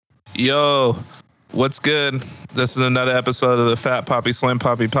Yo, what's good? This is another episode of the Fat Poppy Slim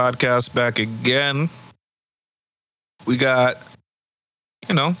Poppy podcast back again. We got,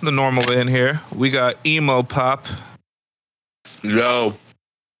 the normal in here. We got Emo Pop. Yo.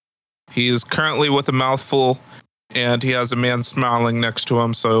 He is currently with a mouthful and he has a man smiling next to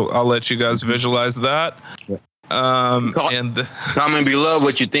him, so I'll let you guys visualize that. Comment below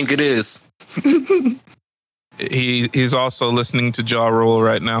what you think it is. He's also listening to Jaw Rule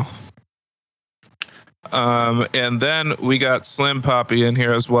right now. And then we got Slim Poppy in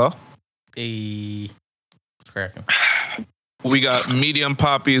here as well. Hey, what's cracking? We got Medium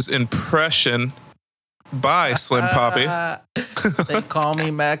Poppy's impression by Slim Poppy. They call me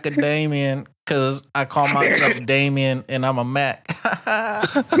Macadamian because I call myself Damien and I'm a Mac.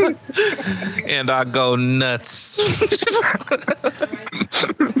 And I go nuts.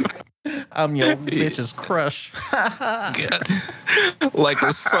 I'm your bitch's crush. Like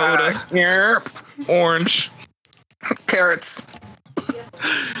a soda. Orange. Carrots.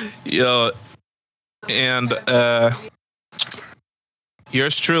 Yo. And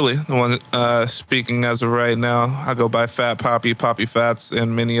yours truly, the one speaking as of right now. I go by Fat Poppy, Poppy Fats,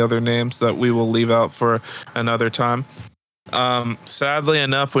 and many other names that we will leave out for another time. Sadly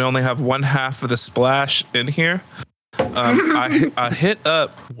enough, we only have one half of the splash in here. I hit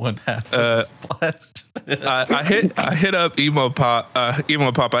up one half of the splash. I hit up Emo Pop. I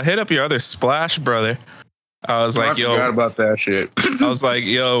hit up your other Splash brother. I was like, yo, forgot about that shit. I was like,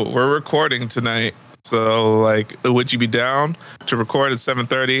 yo, we're recording tonight. So, like, would you be down to record at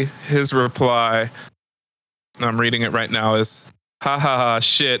 7:30? His reply, I'm reading it right now, is, ha ha ha,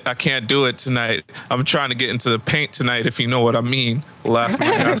 shit, I can't do it tonight. I'm trying to get into the paint tonight, if you know what I mean. Laugh my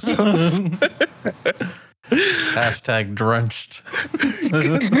ass off. Hashtag drenched.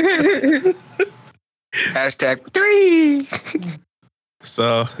 Hashtag 3.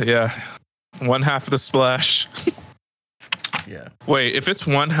 So, yeah, one half of the splash. Yeah. Wait, if it's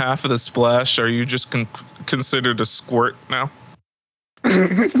one half of the splash, are you just considered a squirt now?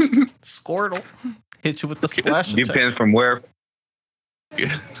 Squirtle. Hit you with the splash attack. Depends from where.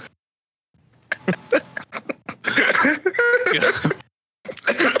 Yeah.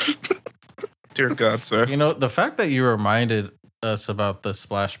 Dear God, sir. You know, the fact that you reminded us about the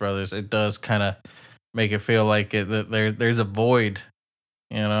Splash Brothers, it does kind of make it feel like there's a void,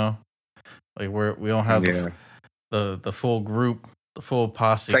 you know? Like we don't have the full group, the full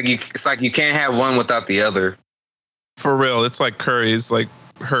posse. It's like you can't have one without the other. For real, it's like Curry's like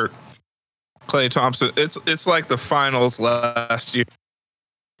hurt. Klay Thompson. It's like the finals last year.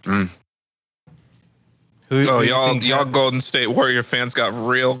 Y'all Golden State Warrior fans got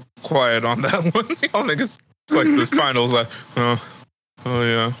real quiet on that one. Y'all niggas, it's like the finals. Like, oh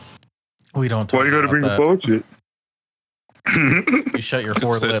yeah. We don't talk. Why you gotta bring the bullshit? You shut your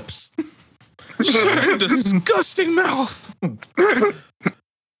four lips. Shut your disgusting mouth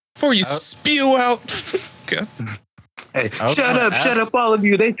before you spew out. Okay. Hey, shut up, all of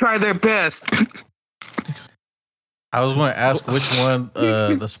you. They try their best. I was going to ask which one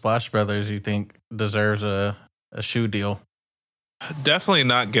the Splash Brothers you think deserves a shoe deal. Definitely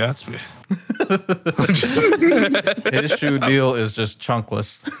not Gatsby. His shoe deal is just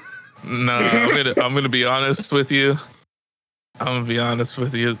chunkless. No, I'm gonna be honest with you.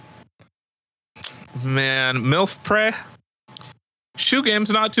 Man, MILF Prey. Shoe game's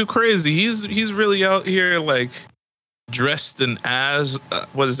not too crazy. He's really out here like dressed in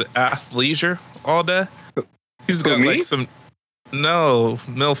athleisure all day. He's got like some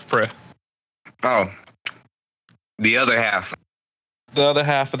MILF Prey. Oh. The other half. The other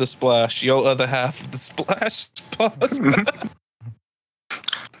half of the splash. Your other half of the splash. Pause.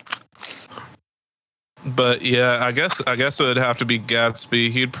 But yeah, I guess it would have to be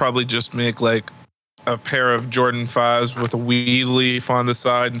Gatsby. He'd probably just make like a pair of Jordan 5s with a weed leaf on the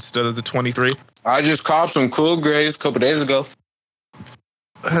side instead of the 23. I just copped some cool grays a couple days ago.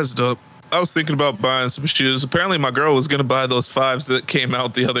 That's dope. I was thinking about buying some shoes. Apparently my girl was going to buy those 5s that came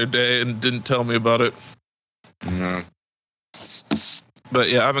out the other day and didn't tell me about it. Mm-hmm. But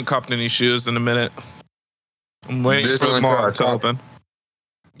yeah, I haven't copped any shoes in a minute. I'm waiting for the mall to open.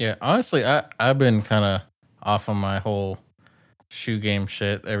 Yeah, honestly, I've been kind of off on my whole shoe game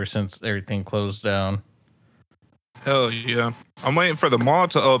shit ever since everything closed down. Hell yeah. I'm waiting for the mall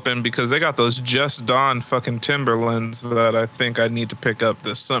to open because they got those Just Dawn fucking Timberlands that I think I need to pick up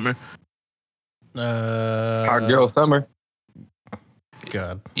this summer. Hot girl summer.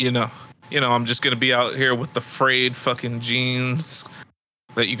 God. You know, I'm just going to be out here with the frayed fucking jeans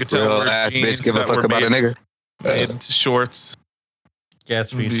that you could tell real were ass jeans bitch give a that fuck were about a nigga. made into shorts.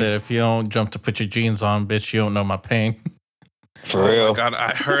 Gatsby said, if you don't jump to put your jeans on, bitch, you don't know my pain. For real. God,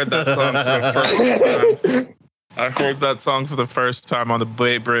 I heard that song for the first time. I heard that song for the first time on the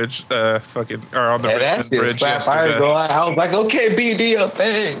Bay Bridge, or on the Richmond Bridge yesterday. I was like, okay, B, do your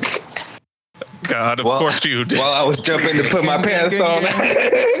thing. God, of course you did. While I was jumping to put my pants on.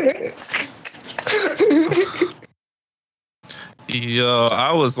 Yo,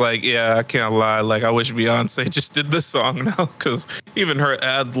 I was like, yeah, I can't lie. Like, I wish Beyonce just did this song now, because even her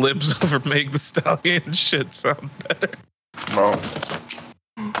ad libs over Meg the Stallion shit sound better. Bro.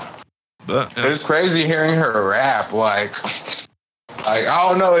 But, it's crazy hearing her rap. Like I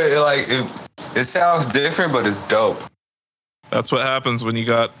don't know. It sounds different, but it's dope. That's what happens when you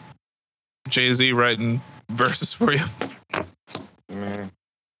got Jay-Z writing verses for you. Man.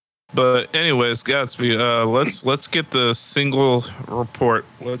 But anyways, Gatsby, let's get the single report.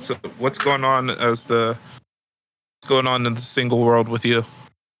 What's going on in the single world with you?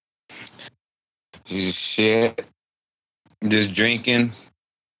 Shit. Just drinking,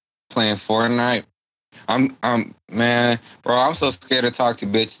 playing Fortnite. Man, bro, I'm so scared to talk to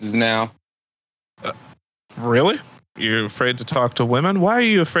bitches now. Really? You're afraid to talk to women? Why are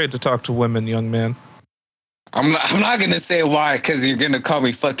you afraid to talk to women, young man? I'm not gonna say why, because you're gonna call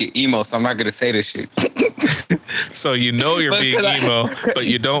me fucking emo, so I'm not gonna say this shit. So you know you're being emo, but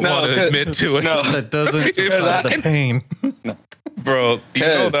you don't want to admit to it. No, that doesn't subside the pain. No. Bro, you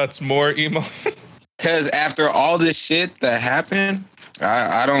know that's more emo. Because after all this shit that happened,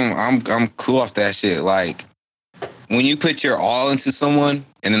 I'm cool off that shit. Like, when you put your all into someone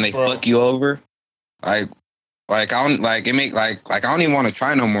and then they fuck you over, I don't even want to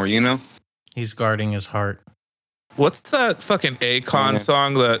try no more, you know? He's guarding his heart. What's that fucking Akon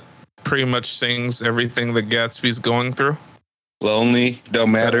song that pretty much sings everything that Gatsby's going through? Lonely,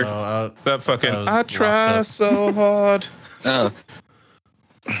 don't matter. That fucking I try so hard.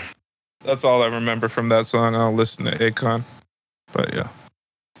 That's all I remember from that song. I'll listen to Akon. But yeah.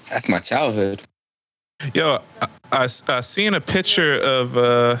 That's my childhood. Yo, I seen a picture of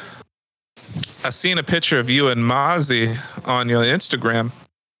you and Mozzie on your Instagram.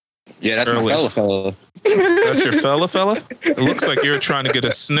 Yeah, that's my fella. That's your fella? It looks like you're trying to get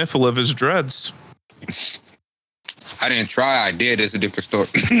a sniffle of his dreads. I didn't try. I did. It's a different story.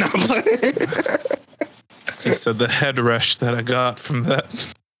 He said the head rush that I got from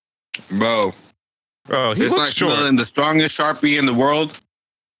that. Bro, he it's looks like short. smelling the strongest Sharpie in the world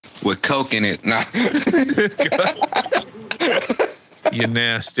with Coke in it. Nah. You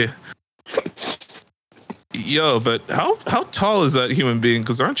nasty. Yo, but how tall is that human being?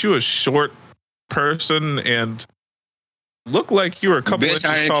 Because aren't you a short person and look like you were a couple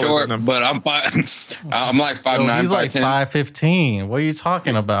inches taller short, than him? But I'm like 5'9". He's like 5'15". What are you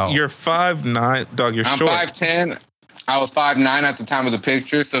talking about? You're 5'9", dog. You're short. I'm 5'10". I was 5'9" at the time of the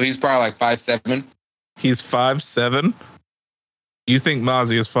picture, so he's probably like 5'7". He's 5'7". You think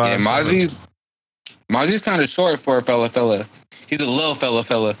Mozzie is 5'7"? Yeah, Mozzie's kind of short for a fella. He's a little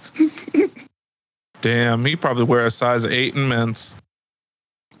fella. Damn, he probably wear a size 8 in men's.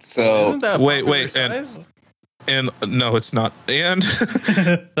 So wait, and no, it's not. And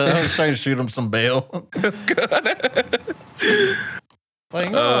I was trying to shoot him some bail.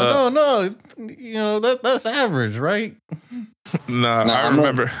 Like no, you know that's average, right? No, I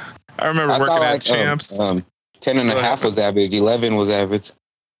remember working at Champs. 10.5 was average. 11 was average.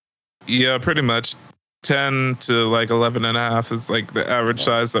 Yeah, pretty much. 10 to like 11.5 is like the average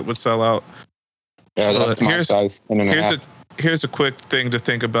size that would sell out. Yeah, that's my size. 10.5. Here's a quick thing to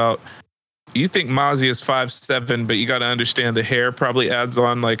think about. You think Mozzie is 5'7", but you got to understand the hair probably adds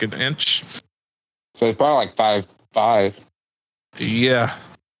on like an inch. So it's probably like 5'5". Yeah.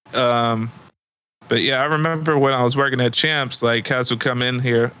 But yeah, I remember when I was working at Champs, like cats would come in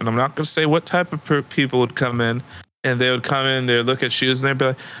here, and I'm not going to say what type of people would come in, and they would come in, they'd look at shoes, and they'd be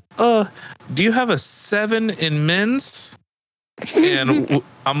like, "Oh, do you have a 7 in men's?" And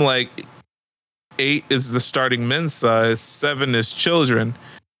I'm like, 8 is the starting men's size, 7 is children.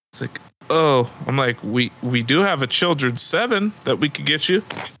 It's like, oh, I'm like, we do have a children's 7 that we could get you.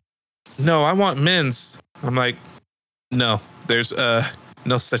 No, I want men's. I'm like, no, there's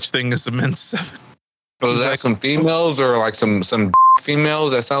no such thing as a men's 7. So is that like some females or like some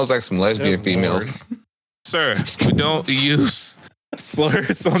females? That sounds like some lesbian females. Sir, we don't use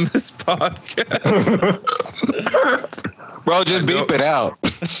slurs on this podcast. Bro, just beep it out.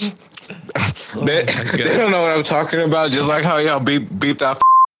 They don't know what I'm talking about. Just like how y'all beeped out.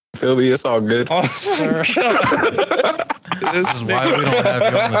 Feel me? It's all good. Oh, sir. This is why we don't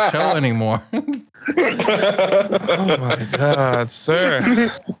have you on the show anymore. Oh my God, sir.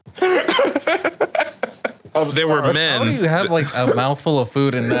 They were men. How do you have like a mouthful of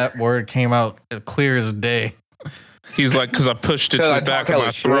food and that word came out clear as day? He's like, because I pushed it to the back of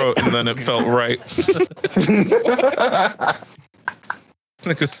my throat and then it felt right.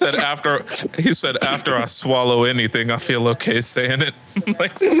 Nigga said after I swallow anything, I feel okay saying it. I'm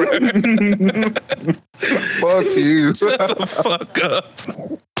like, fuck you. Shut the fuck up.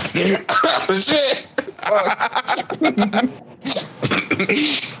 Oh shit.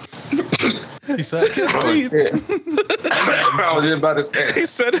 He said, I was just about to say. He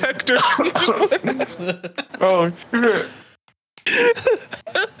said Hector. Oh shit.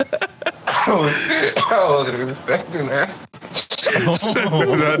 Oh shit. I wasn't expecting that.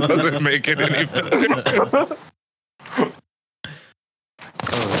 That doesn't make it any better.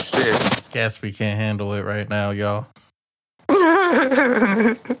 Oh shit. Guess we can't handle it right now, y'all.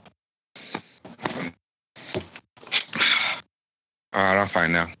 Alright, I'm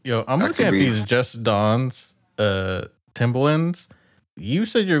fine now. Yo, I'm looking at these Just Dons Timberlands. You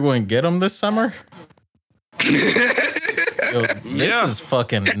said you're going to get them this summer? Yo, this is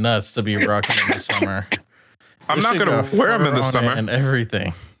fucking nuts to be rocking in the summer. I'm not gonna wear them in the summer and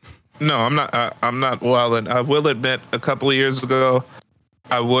everything. No, I'm not. I'm not wilding. I will admit, a couple of years ago,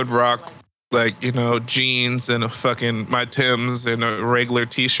 I would rock jeans and my Timbs and a regular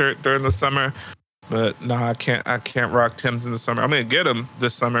T-shirt during the summer. But no, I can't rock Timbs in the summer. I'm gonna get them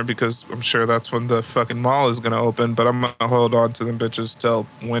this summer because I'm sure that's when the fucking mall is gonna open. But I'm gonna hold on to them bitches till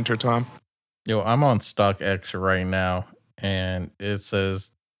winter time. Yo, I'm on StockX right now, and it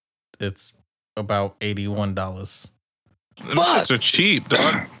says it's about $81. They're cheap,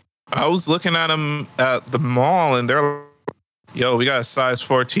 dog. I was looking at them at the mall, and they're yo, we got a size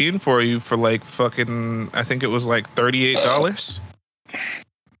 14 for you for I think it was like $38.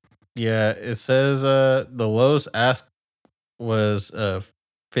 Yeah, it says the lowest ask was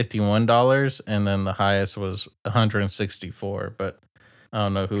 $51, and then the highest was $164. But I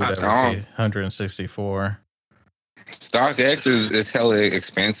don't know who that would be. $164. StockX is hella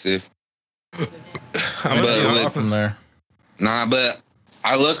expensive. I'm off from there. Nah, but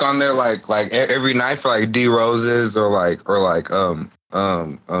I look on there like every night for like D Roses or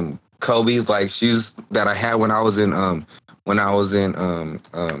Kobe's shoes that I had when I was in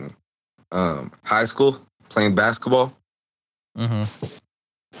high school playing basketball.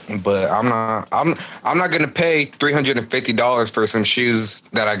 Mm-hmm. But I'm not gonna pay $350 for some shoes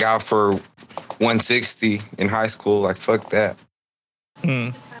that I got for $160 in high school. Like fuck that.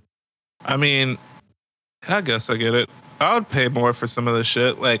 I mean, I guess I get it. I would pay more for some of the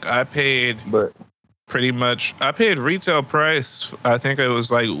shit. Like I paid retail price. I think it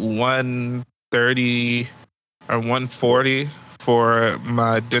was like $130 or $140 for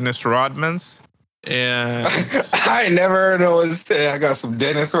my Dennis Rodmans. And I ain't never heard no one say I got some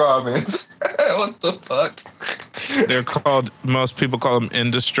Dennis Rodmans. What the fuck? They're called, most people call them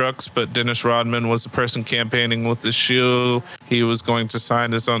Indestructs, but Dennis Rodman was the person campaigning with the shoe. He was going to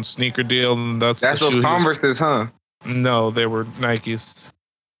sign his own sneaker deal, and that's those Converses, huh? No, they were Nikes.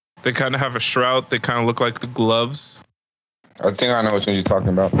 They kind of have a shroud. They kind of look like the gloves. I think I know which one you're talking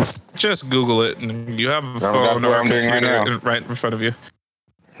about. Just Google it, and you have a phone or a computer right in front of you.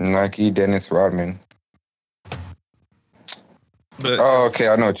 Nike Dennis Rodman. But, oh, okay,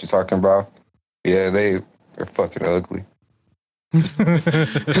 I know what you're talking about. Yeah, they're fucking ugly.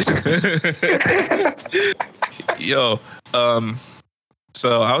 Yo,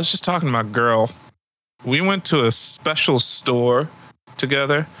 so I was just talking to my girl. We went to a special store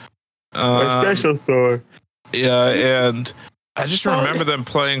together. A special store. Yeah, and I just remember them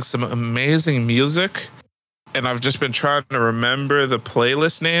playing some amazing music. And I've just been trying to remember the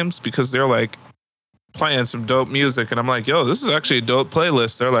playlist names because they're like playing some dope music. And I'm like, yo, this is actually a dope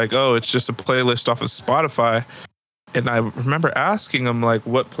playlist. They're like, oh, it's just a playlist off of Spotify. And I remember asking them, like,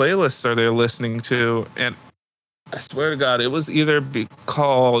 what playlists are they listening to? And I swear to God, it was either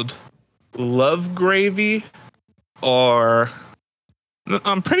called Love Gravy or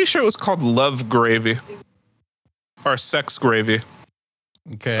I'm pretty sure it was called Love Gravy or Sex Gravy.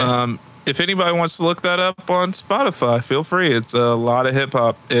 Okay. If anybody wants to look that up on Spotify, feel free. It's a lot of hip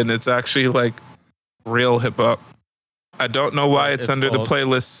hop, and it's actually like real hip hop. I don't know why it's under the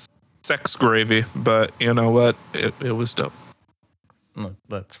playlist Sex Gravy, but you know what? It was dope.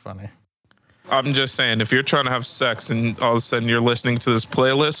 That's funny. I'm just saying, if you're trying to have sex and all of a sudden you're listening to this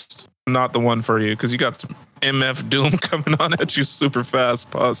playlist, not the one for you, because you got some MF Doom coming on at you super fast.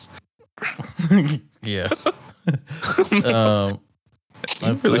 Pause. Yeah.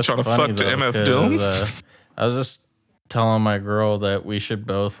 I'm really trying to fuck to MF Doom. I was just telling my girl that we should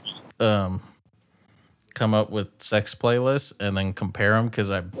both come up with sex playlists and then compare them,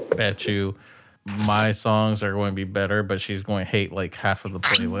 because I bet you my songs are going to be better, but she's going to hate like half of the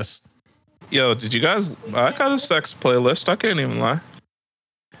playlist. Yo, did you guys? I got a sex playlist. I can't even lie.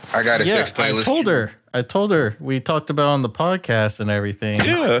 I got a sex playlist. I told her we talked about on the podcast and everything.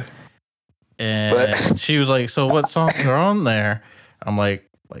 Yeah. And she was like, "So what songs are on there?" I'm like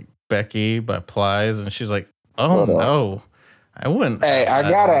Becky by Plies, and she's like, "Oh no, I wouldn't." Hey, I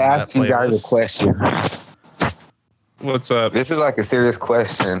gotta ask you guys a question. What's up? This is like a serious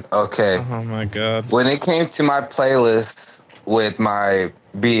question. Okay. Oh my god. When it came to my playlist with my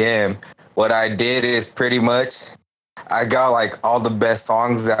BM, what I did is pretty much I got like all the best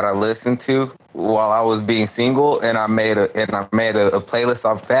songs that I listened to while I was being single, and I made a playlist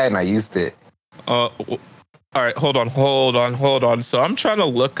off that, and I used it. All right, hold on. So I'm trying to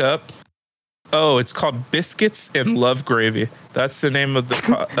look up. Oh, it's called Biscuits and Love Gravy. That's the name of the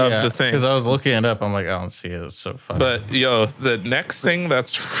the thing. Because I was looking it up, I'm like, I don't see it. It's so funny. But yo, the next thing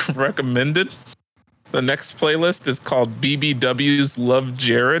that's recommended, the next playlist is called BBW's Love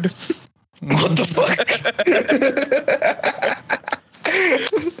Jared. What the fuck?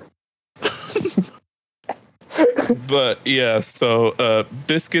 But yeah, so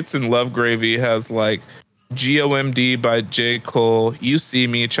Biscuits and Love Gravy has like GOMD by J. Cole, You See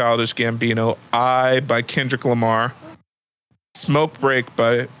Me, Childish Gambino, I by Kendrick Lamar, Smoke Break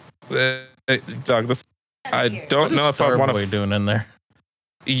by Doug. I don't know if I want to doing in there.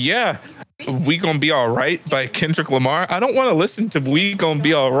 Yeah, We Gonna Be All Right by Kendrick Lamar. I don't want to listen to We Gonna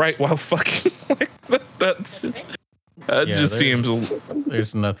Be All Right while fucking like that. Just seems.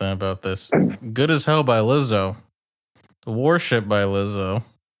 There's nothing about this. Good as Hell by Lizzo. The Warship by Lizzo.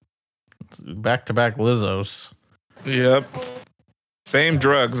 Back-to-back Lizzos. Yep. Same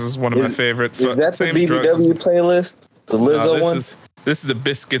Drugs is one of my favorite. Is that the Same BBW playlist? The Lizzo one? This is the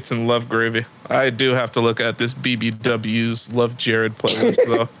Biscuits and Love Gravy. I do have to look at this BBW's Love Jared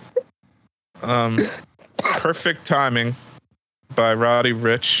playlist though. Perfect Timing by Roddy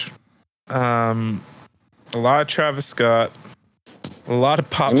Ricch. A lot of Travis Scott. A lot of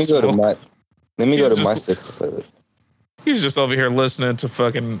Pop Smoke. Let me go to my sex playlist. He's just over here listening to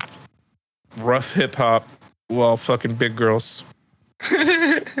fucking rough hip hop while fucking big girls.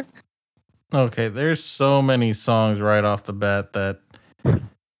 Okay, there's so many songs right off the bat that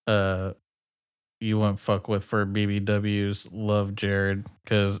you wouldn't fuck with for BBW's Love Jared,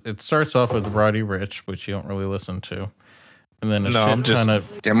 because it starts off with Roddy Ricch, which you don't really listen to, and then a shit ton of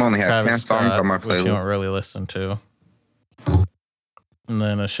I'm only have 10 songs on my playlist, which you don't really listen to, and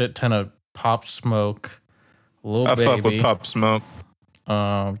then a shit ton of Pop Smoke, Lil Baby, fuck with Pop Smoke,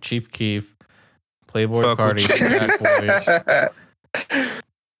 Chief Keef, Playboy Cardi, Jack Boys.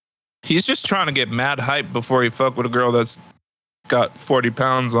 He's just trying to get mad hype before he fuck with a girl that's got 40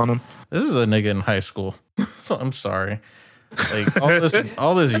 pounds on him. This is a nigga in high school. So I'm sorry. Like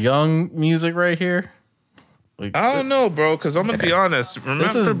all this young music right here. Like, I don't know, bro, because I'm gonna be honest. Remember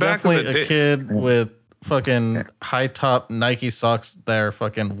this is back definitely in the a kid with fucking high top Nike socks that are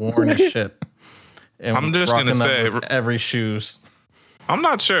fucking worn as shit. And I'm just gonna say every shoes. I'm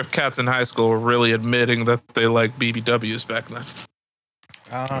not sure if cats in high school were really admitting that they like BBWs back then.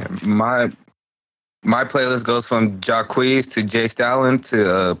 My playlist goes from Jacquees to Jay Stalin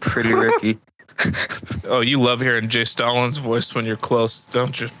to Pretty Ricky. Oh, you love hearing Jay Stalin's voice when you're close,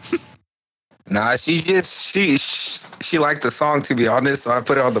 don't you? Nah, she liked the song, to be honest, so I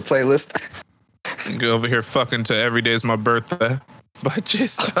put it on the playlist. You go over here fucking to Every Day's My Birthday by Jay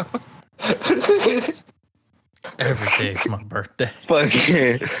Stalin. Every day's my birthday.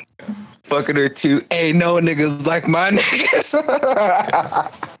 Fucking her too. Ain't no niggas like my niggas.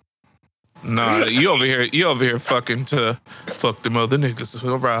 Nah, you over here fucking to fuck them other niggas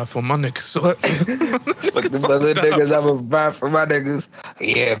who'll ride for my niggas. Fuck them other niggas, I'ma ride for my niggas.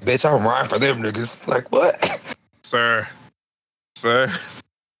 Yeah, bitch, I'm riding for them niggas. Like what? Sir.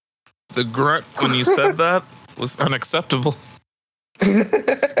 The grunt when you said that was unacceptable.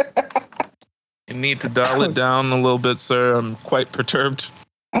 You need to dial it down a little bit, sir. I'm quite perturbed.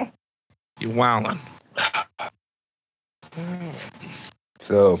 You wowing.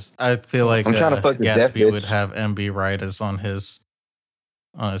 So I feel like I'm trying to fuck Gatsby would have MB Riders on his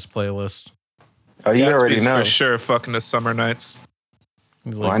playlist. Oh, you already know for sure. Fucking the Summer Nights.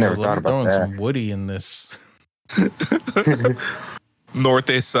 He's like, I never thought about that. Some Woody in this. North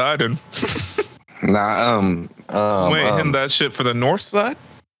East Side and him that shit for the North Side.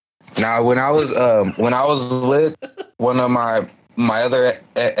 Nah, when I was lit, one of my other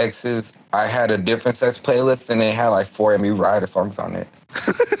exes, I had a different sex playlist, and it had like 4 MB Rider songs on it.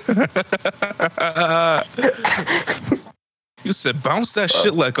 You said bounce that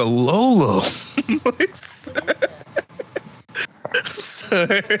shit like a Lolo.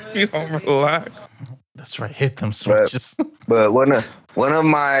 Sir, you don't relax. That's right. Hit them switches. But one of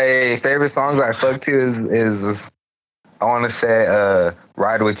my favorite songs I fuck to is I want to say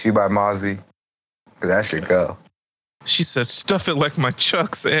 "Ride with You" by Mozzie. That should go. She said, "Stuff it like my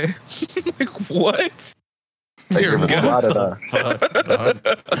chucks, eh?" Like what? Like, Dear give him a lot of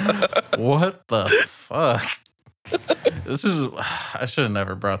What the fuck? This is. I should have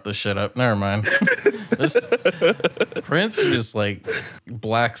never brought this shit up. Never mind. Prince just like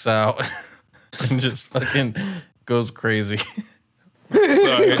blacks out and just fucking goes crazy.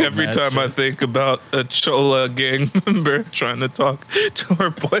 Sorry, every time I think about a Chola gang member trying to talk to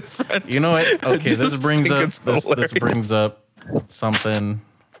her boyfriend. You know what? Okay, this just brings think up it's this hilarious. brings up something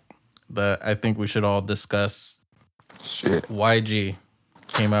that I think we should all discuss. shit. YG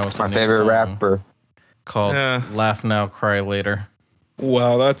came out with a My new favorite song rapper. called Yeah. "Laugh Now, Cry Later."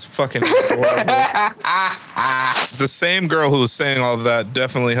 Wow, that's fucking horrible. The same girl who was saying all that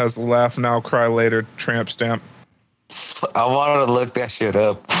definitely has the "Laugh Now, Cry Later" tramp stamp. I wanted to look that shit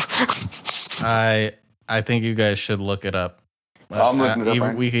up. I think you guys should look it up. I'm looking it up Even,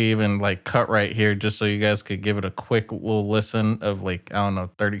 right we could even like cut right here just so you guys could give it a quick little listen of like, I don't know,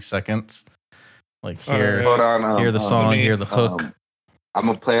 30 seconds. Like hear Hold on. hear the song, let me, hear the hook. I'm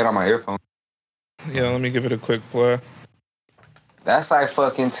gonna play it on my earphone. Yeah, let me give it a quick play. That's like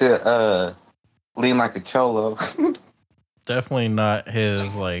fucking to lean like a cholo. Definitely not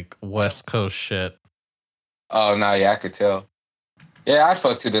his like West Coast shit. Oh no, yeah, I could tell. Yeah, I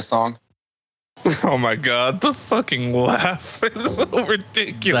fuck to this song. Oh my god, the fucking laugh is so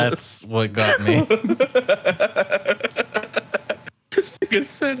ridiculous. That's what got me. Nigga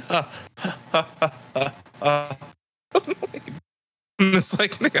said, ha, ha, ha, ha, ha, ha. And it's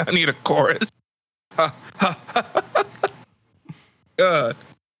like, nigga, I need a chorus. Ha, ha, ha, ha. God.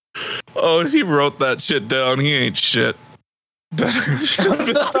 Oh, if he wrote that shit down, he ain't shit.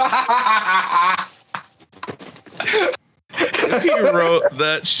 If he wrote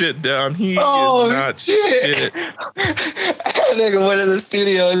that shit down, he is not shit. That nigga went in the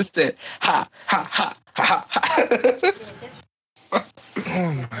studio and said, ha, ha, ha, ha, ha.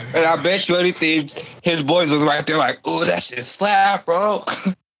 Oh my And I bet you anything, his boys was right there like, ooh, that shit slap, bro.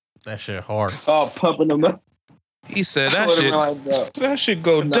 That shit hard. All pumping them up. He said I that would've shit. been like, bro. That shit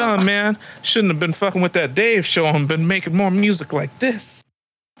go dumb, man. Shouldn't have been fucking with that Dave show and been making more music like this.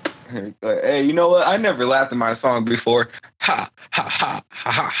 Like, hey, you know what? I never laughed at my song before. Ha, ha, ha,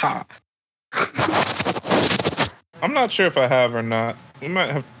 ha, ha, ha. I'm not sure if I have or not. We might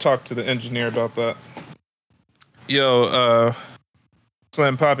have to talk to the engineer about that. Yo,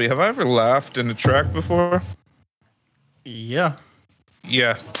 Slam Poppy, have I ever laughed in a track before? Yeah.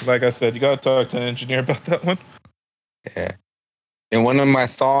 Yeah, like I said, you gotta talk to the engineer about that one. Yeah. In one of my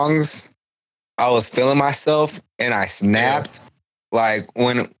songs, I was feeling myself and I snapped. Like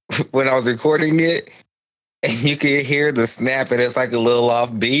when I was recording it, and you could hear the snap, and it's like a little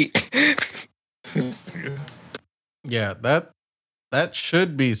off beat. Yeah, that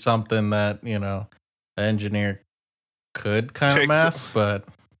should be something that, you know, the engineer could kind of Takes- mask, but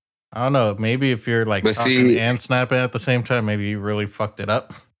I don't know. Maybe if you're like But talking see- and snapping at the same time, maybe you really fucked it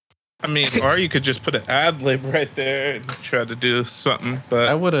up. I mean, or you could just put an ad lib right there and try to do something,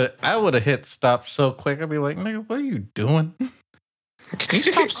 I but would have hit stop so quick. I'd be like, nigga, what are you doing? can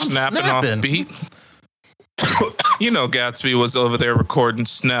you stop snapping off snapping. beat? You know Gatsby was over there recording,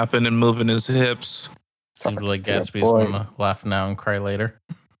 snapping and moving his hips. Seems like To the Gatsby's point. gonna laugh now and cry later.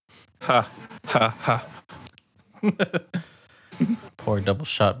 Ha, ha, ha. Pour a double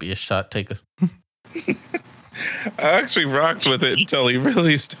shot, be a shot taker. I actually rocked with it until he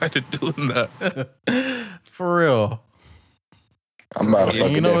really started doing that. For real. I'm about to And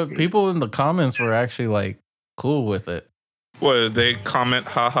fucking you know what? People in the comments were actually like cool with it. What, did they comment,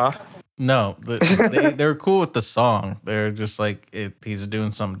 haha? No, they're cool with the song. They're just like, he's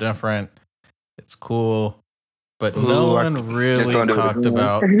doing something different. It's cool. But no Ooh, one really don't do it. talked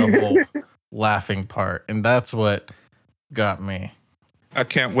about the whole laughing part. And that's what got me. I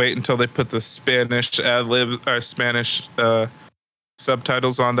can't wait until they put the Spanish ad lib or Spanish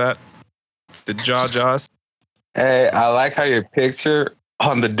subtitles on that. The jaws. Hey, I like how your picture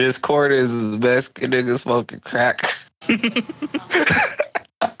on the Discord is the best nigga smoking crack.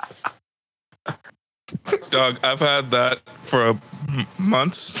 Dog, I've had that for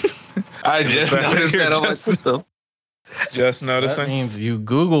months. I just Back noticed here, that. I'm like, just- what the Just That noticing. means you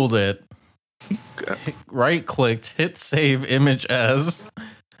Googled it, right clicked, hit save image as.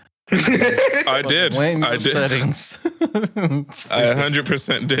 I did. Went in I your did. settings. I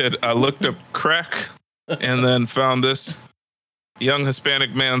 100% did. I looked up crack and then found this. young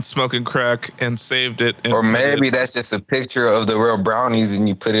Hispanic man smoking crack and saved it. And or maybe that's just a picture of the real brownies, and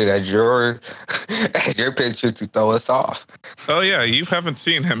you put it as your as your picture to throw us off. Oh yeah, you haven't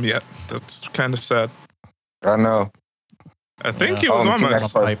seen him yet. That's kind of sad. I know. I think he was on my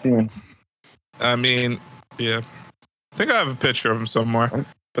site. I mean, yeah. I think I have a picture of him somewhere.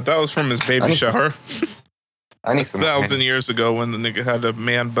 But that was from his baby shower. I need some 1,000 years ago when the nigga had a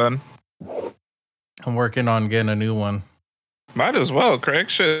man bun. I'm working on getting a new one. Might as well, Craig.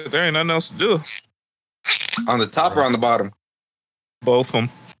 Shit, there ain't nothing else to do. On the top or on the bottom? Both of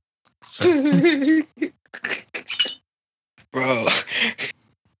them. Bro.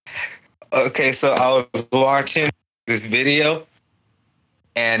 Okay, so I was watching this video,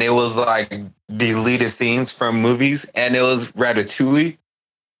 and it was like deleted scenes from movies, and it was Ratatouille.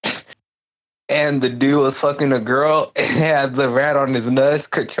 And the dude was fucking a girl and had the rat on his nuts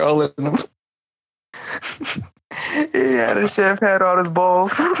controlling him. He had a chef hat on his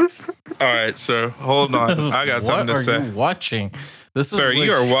balls. All right, sir. Hold on. I got something to say. What are you watching? This is Sir,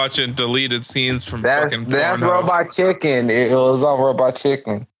 you are watching deleted scenes from That's fucking Pornhub. Robot Chicken. It was on Robot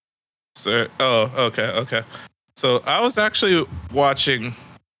Chicken. Sir, oh, okay. So I was actually watching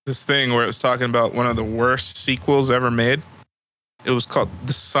this thing where it was talking about one of the worst sequels ever made. It was called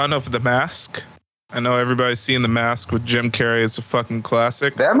The Son of the Mask. I know everybody's seen The Mask with Jim Carrey. It's a fucking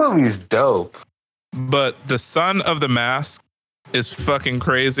classic. That movie's dope. But The Son of the Mask is fucking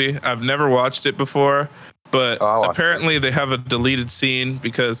crazy. I've never watched it before, but apparently they have a deleted scene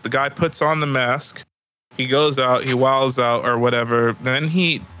because the guy puts on the mask. He goes out, he wows out or whatever. Then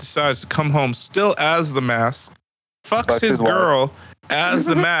he decides to come home still as the mask, fucks his girl as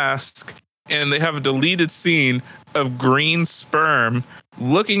the mask, and they have a deleted scene of green sperm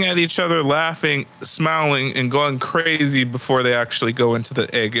looking at each other, laughing, smiling, and going crazy before they actually go into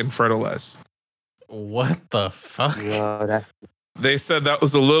the egg and fertilize. What the fuck? Yeah, They said that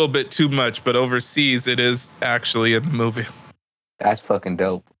was a little bit too much, but overseas it is actually in the movie. that's fucking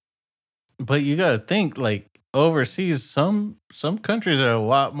dope. But you gotta think, like, overseas, some countries are a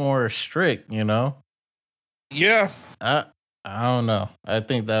lot more strict, you know? Yeah. I don't know. I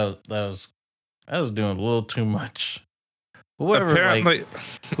think that was doing a little too much. Whoever Apparently,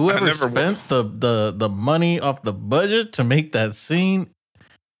 spent the money off the budget to make that scene,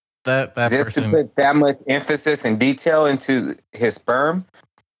 that just person, to put that much emphasis and detail into his sperm.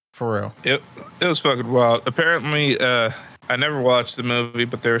 for real. it was fucking wild. Apparently, I never watched the movie,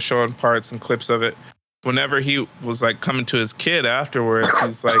 but they were showing parts and clips of it. Whenever he was like coming to his kid afterwards,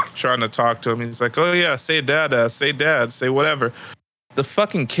 he's like trying to talk to him. He's like, "Oh yeah, say dad, say whatever." The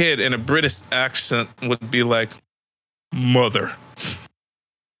fucking kid in a British accent would be like, "Mother."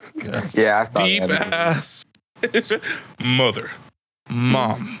 Yeah, I saw Deep that. ass. Mother.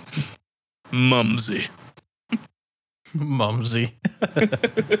 Mom. Mumsy. Mumsy.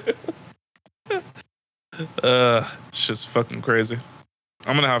 It's just fucking crazy.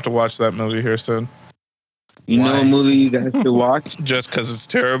 I'm gonna have to watch that movie here soon. You know a movie you guys should watch? Just because it's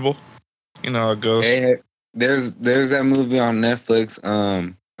terrible. You know how it goes. Hey, there's that movie on Netflix,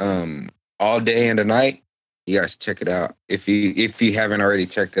 All Day and a Night. You guys check it out if you haven't already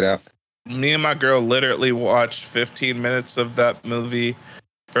checked it out. Me and my girl literally watched 15 minutes of that movie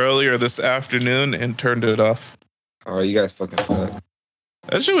earlier this afternoon and turned it off. Oh, you guys fucking suck.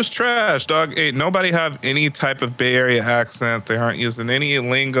 That shit was trash, dog. Ain't nobody have any type of Bay Area accent. They aren't using any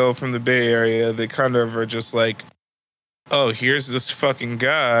lingo from the Bay Area. They kind of are just like, oh, here's this fucking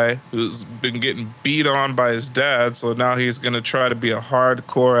guy who's been getting beat on by his dad, so now he's gonna try to be a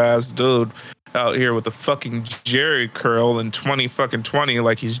hardcore ass dude out here with a fucking Jerry curl in 2020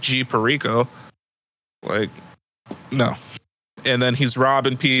 like he's G Perico. Like, no. And then he's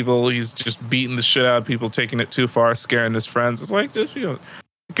robbing people. He's just beating the shit out of people, taking it too far, scaring his friends. It's like, just,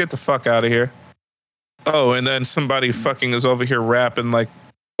 get the fuck out of here. Oh, and then somebody fucking is over here rapping like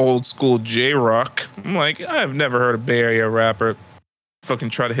old school J-Rock. I'm like, I've never heard a Bay Area rapper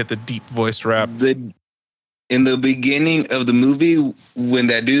fucking try to hit the deep voice rap. In the beginning of the movie, when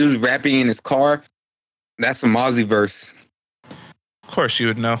that dude's rapping in his car, that's a Mozzie verse. Of course you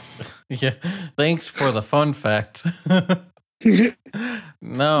would know. Yeah. Thanks for the fun fact.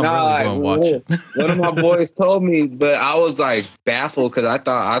 No, I'm really gonna watch it. One of my boys told me, but I was like baffled because I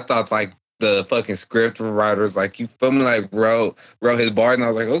thought like the fucking script writers like you feel me like wrote his bar, and I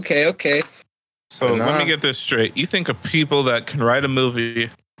was like, okay. So let me get this straight. You think of people that can write a movie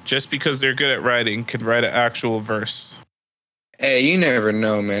just because they're good at writing can write an actual verse? Hey, you never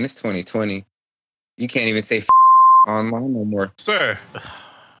know, man. It's 2020. You can't even say online no more. Sir,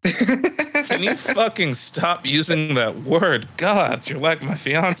 can you fucking stop using that word? God, you're like my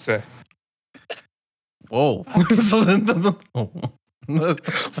fiance. Whoa.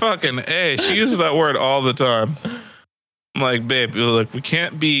 Fucking A. She uses that word all the time. I'm like, babe, look, we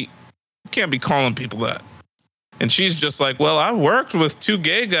can't be calling people that. And she's just like, well, I worked with 2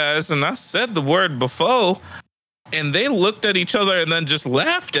 gay guys and I said the word before and they looked at each other and then just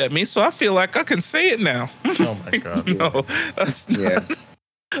laughed at me. So I feel like I can say it now. Oh my God. No, that's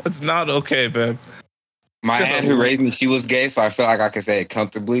not okay, babe. My aunt who raised me, she was gay, so I feel like I can say it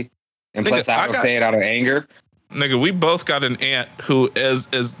comfortably. And plus, I don't say it out of anger. Nigga, we both got an aunt who is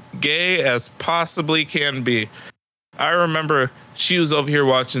as gay as possibly can be. I remember she was over here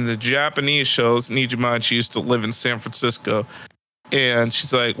watching the Japanese shows. Need you mind, she used to live in San Francisco. And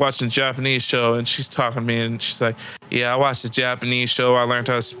she's like watching the Japanese show and she's talking to me and she's like, yeah, I watched the Japanese show. I learned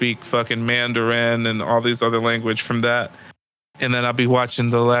how to speak fucking Mandarin and all these other language from that. And then I'll be watching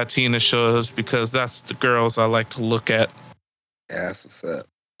the Latina shows because that's the girls I like to look at. Yeah, that's what's up.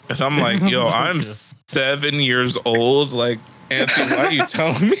 And I'm like, yo, I'm 7 years old. Like, Auntie, why are you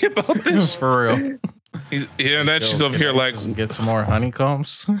telling me about this? For real. And then she's over here like, get some more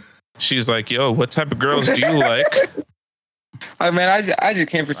honeycombs. She's like, yo, what type of girls do you like? I mean, I just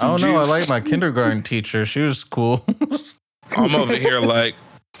came for some I don't know. I juice. like my kindergarten teacher. She was cool. I'm over here like,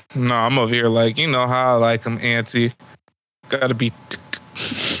 you know how I like them, Auntie. Gotta be.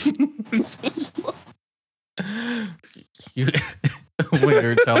 When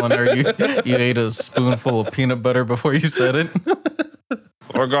you're telling her you ate a spoonful of peanut butter before you said it.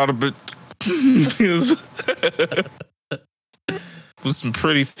 Or got a bit. With some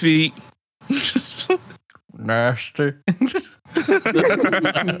pretty feet. Nasty.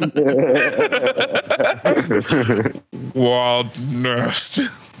 Wild nasty.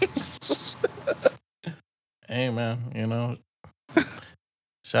 Hey man,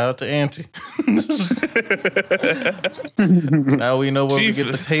 shout out to Auntie. Now we know where we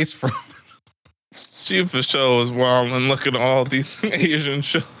get the taste from. She for sure is wild and look at all these Asian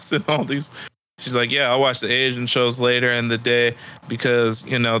shows and all these. She's like, yeah, I'll watch the Asian shows later in the day because,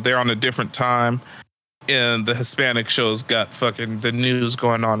 they're on a different time. And the Hispanic shows got fucking the news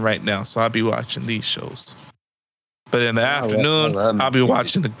going on right now. So I'll be watching these shows. But in the afternoon, I'll be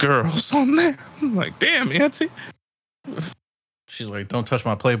watching the girls on there. I'm like, damn, Auntie. She's like, don't touch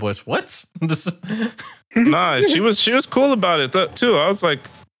my Playboys. What? Nah, she was cool about it too. I was like,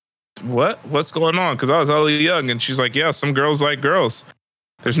 what's going on? Because I was really young. And she's like, yeah, some girls like girls.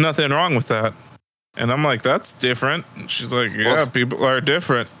 There's nothing wrong with that. And I'm like, that's different. And she's like, yeah, people are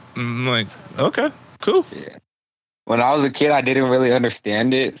different. And I'm like, okay, cool. Yeah. When I was a kid, I didn't really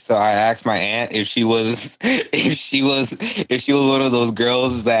understand it, so I asked my aunt if she was one of those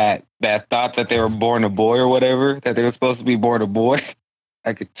girls that thought that they were born a boy or whatever, that they were supposed to be born a boy,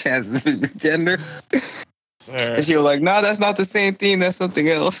 like a transgender. And she was like, "No, that's not the same thing. That's something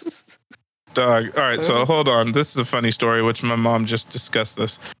else." Dog. All right, so hold on. This is a funny story, which my mom just discussed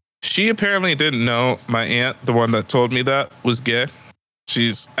this. She apparently didn't know my aunt, the one that told me that, was gay.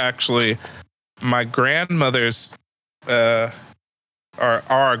 She's actually my grandmother's, our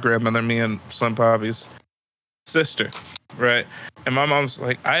grandmother, me and Slim Bobby's sister, right? And my mom's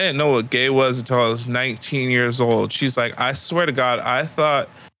like, I didn't know what gay was until I was 19 years old. She's like, I swear to God, I thought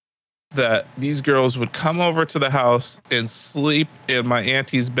that these girls would come over to the house and sleep in my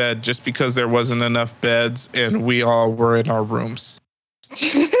auntie's bed just because there wasn't enough beds and we all were in our rooms.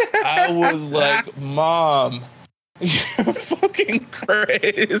 I was like, Mom, you're fucking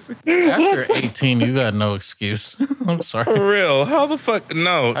crazy. After 18, you got no excuse. I'm sorry. For real. How the fuck?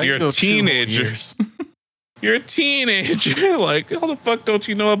 No, you're a teenager. You're a teenager. Like, how the fuck don't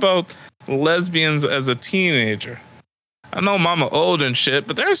you know about lesbians as a teenager? I know mama old and shit,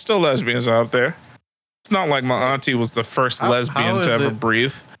 but there's still lesbians out there. It's not like my auntie was the first lesbian to ever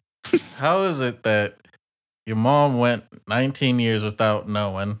breathe. How is it that your mom went 19 years without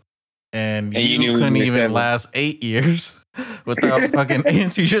knowing, and you couldn't even last 8 years without fucking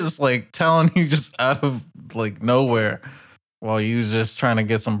auntie just like telling you just out of like nowhere while you was just trying to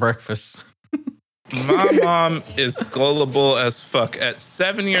get some breakfast? My mom is gullible as fuck. At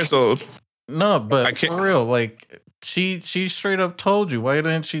 7 years old. No, but for real, like she straight up told you. Why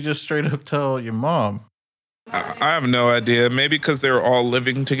didn't she just straight up tell your mom? I have no idea. Maybe because they were all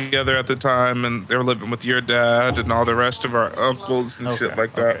living together at the time, and they were living with your dad and all the rest of our uncles and shit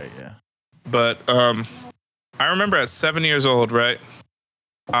like that. Okay, yeah. But I remember at 7 years old, right?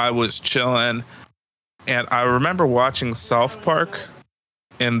 I was chilling, and I remember watching South Park,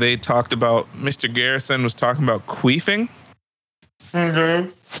 and they talked about Mr. Garrison was talking about queefing. Mm-hmm.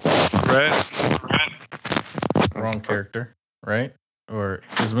 Right? Wrong character, right? Or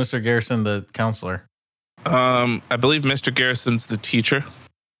is Mr. Garrison the counselor? I believe Mr. Garrison's the teacher.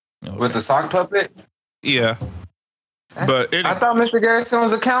 Okay. With the sock puppet? Yeah. But I thought Mr. Garrison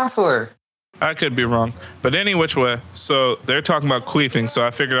was a counselor. I could be wrong. But any which way. So they're talking about queefing. So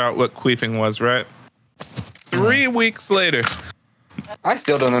I figured out what queefing was, right? 3 weeks later. I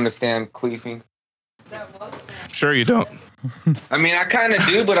still don't understand queefing. Sure you don't. I mean, I kind of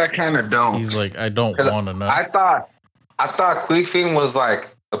do, but I kind of don't. He's like, I don't want to know. I thought queefing was like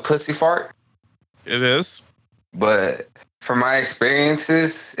a pussy fart. It is. But from my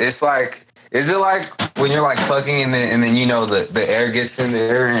experiences, it's like, is it like when you're like fucking and then you know the air gets in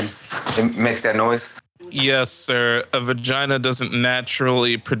there and it makes that noise? Yes, sir. A vagina doesn't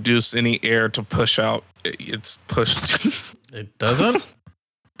naturally produce any air to push out. It's pushed. It doesn't?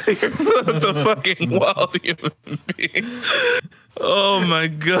 You're such a fucking wild human being. Oh my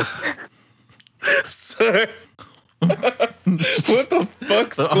god. Sir. What the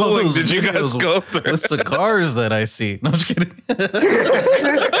fuck schooling did you guys go through? With cigars that I see. No, I'm just kidding.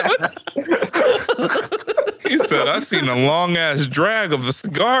 He said, I seen a long ass drag of a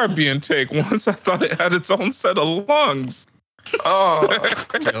cigar being taken once. I thought it had its own set of lungs. Oh.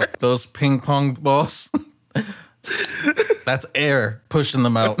 Yo, those ping pong balls. That's air pushing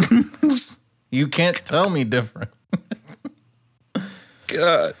them out. You can't tell me different.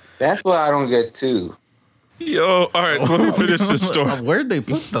 God. That's what I don't get too. Yo, all right, let me finish this story. Where'd they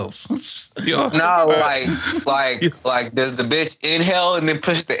put those? Yo, No, like does the bitch inhale and then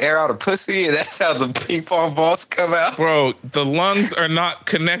push the air out of pussy, and that's how the ping pong balls come out? bro, the lungs are not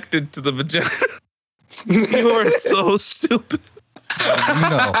connected to the vagina. You are so stupid.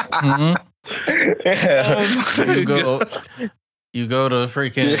 Mm-hmm. Oh my God. You go to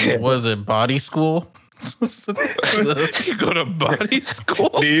freaking, was it body school? You go to body school?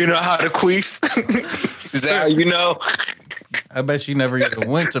 Do you know how to queef? Is that how you know? I bet you never even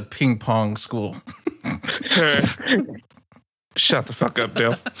went to ping pong school. Shut the fuck up,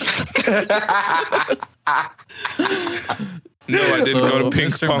 Dale. No, I didn't go to ping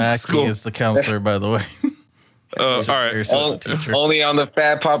Mr. pong Mackey school. is the counselor, by the way. All right. You're such a teacher. Only on the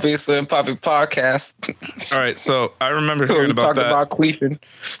Fat Poppy Slim Poppy podcast. All right. So I remember hearing about that. About queefing.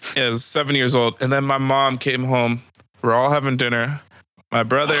 I was 7 years old. And then my mom came home. We're all having dinner. My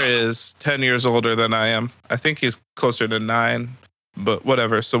brother is 10 years older than I am. I think he's closer to 9, but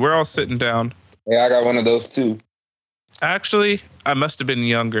whatever. So we're all sitting down. Yeah, I got one of those too. Actually, I must have been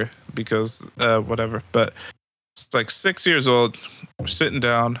younger because whatever. But it's like 6 years old. We're sitting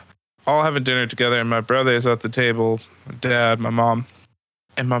down, all having dinner together. And my brother is at the table, my dad, my mom.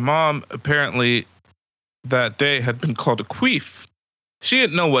 And my mom apparently that day had been called a queef. She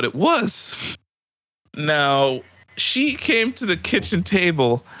didn't know what it was. Now, she came to the kitchen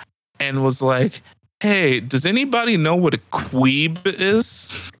table and was like, hey, does anybody know what a queeb is?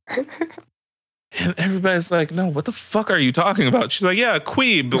 And everybody's like, no, what the fuck are you talking about? She's like, yeah, a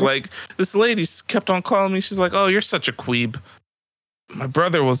queeb. Like, this lady kept on calling me. She's like, oh, you're such a queeb. My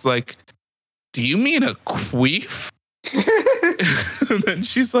brother was like, do you mean a queef? And then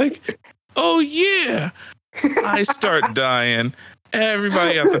she's like, oh, yeah. I start dying.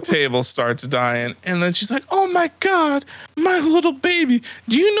 Everybody at the table starts dying. And then she's like, oh my God, my little baby,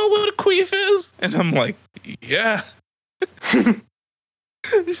 do you know what a queef is? And I'm like, yeah.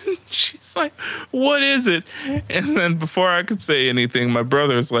 She's like, what is it? And then before I could say anything, my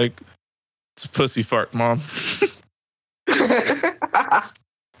brother's like, it's a pussy fart, Mom.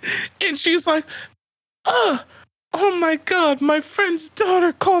 And she's like, oh my God, my friend's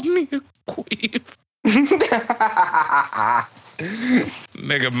daughter called me a queef.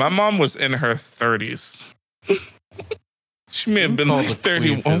 Nigga, my mom was in her 30s. She may have been like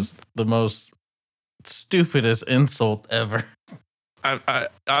 31. Is the most stupidest insult ever.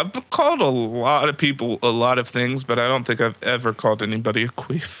 I've called a lot of people a lot of things, but I don't think I've ever called anybody a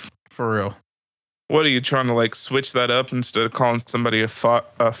queef. For real. What are you trying to like switch that up instead of calling somebody a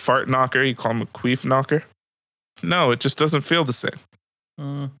fart knocker? You call them a queef knocker? No, it just doesn't feel the same.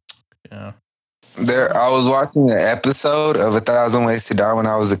 Yeah. I was watching an episode of 1,000 Ways to Die when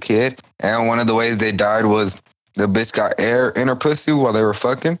I was a kid, and one of the ways they died was the bitch got air in her pussy while they were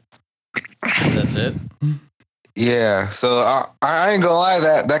fucking. That's it? Yeah, so I ain't gonna lie,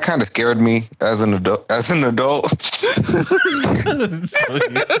 that kind of scared me as an adult. So you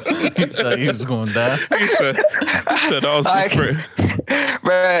thought he was going to die? He said I was afraid.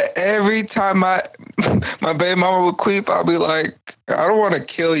 But every time my baby mama would queef, I'll be like, I don't want to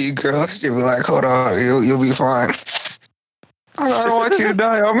kill you, girl. She'll be like, hold on, you'll be fine. I don't want you to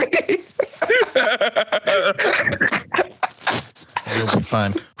die on me. You'll be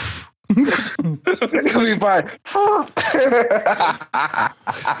fine. You'll be fine.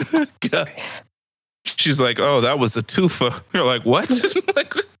 God. She's like, oh, that was a tufa. You're like, what?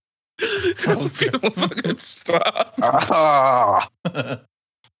 Like, If you don't fucking stop.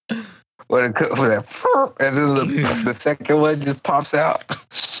 What that, and then the second one just pops out.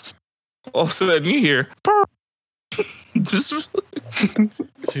 All of a sudden you hear. Just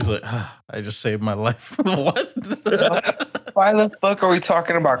She's like, I just saved my life. What? Why the fuck are we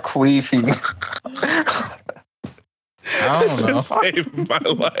talking about queefing? I don't know. just saved my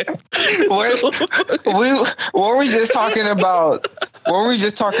life. What were we just talking about? What were we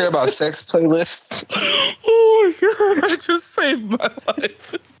just talking about? Sex playlists? Oh my god! I just saved my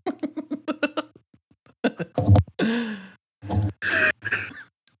life.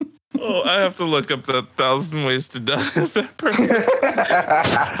 Oh, I have to look up the 1,000 ways to die of that person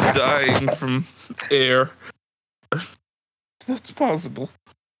dying from air. That's possible.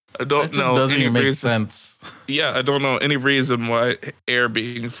 I don't know. Doesn't any even make reason. sense. Yeah, I don't know any reason why air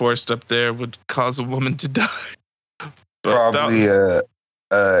being forced up there would cause a woman to die. But Probably air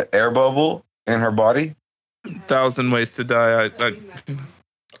bubble in her body. 1,000 ways to die.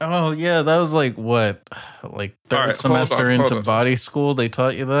 Oh yeah, that was like what, like third All right, semester hold into on. body school. They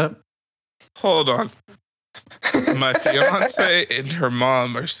taught you that. Hold on. My fiance and her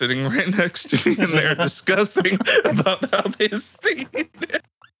mom are sitting right next to me, and they're discussing about how they've seen it.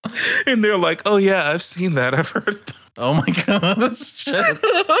 And they're like, "Oh yeah, I've seen that. I've heard." Oh my god, this shit.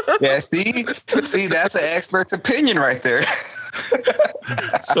 Yeah, see, that's an expert's opinion right there.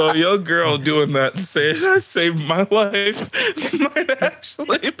 So your girl doing that and saying I saved my life might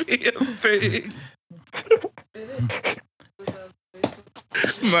actually be a thing.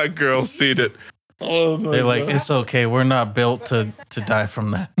 My girl seen it. Oh my They're like, God. it's okay. We're not built to die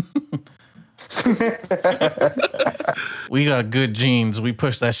from that. We got good genes. We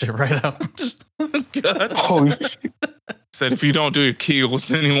push that shit right out. God. Oh, shit. Said if you don't do your Kegels,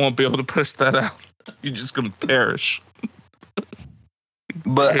 then you won't be able to push that out. You're just gonna perish.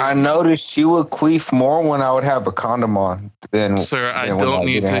 But I noticed she would queef more when I would have a condom on than. Sir, I than when don't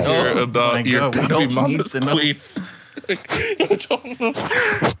need to didn't have it. hear Oh about my your God, we baby don't mama's need to know. queef. I don't know.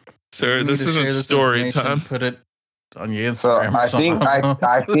 Sir, You need this to share isn't this story information, time. Put it on your So Instagram. I or something.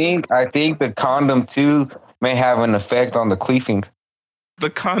 think I think the condom too may have an effect on the queefing. The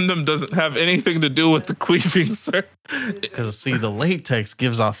condom doesn't have anything to do with the queefing, sir. Because see, the latex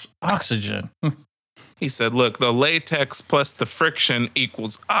gives off oxygen. He said, look, the latex plus the friction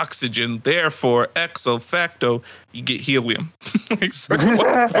equals oxygen. Therefore, exo facto, you get helium. Like, sir,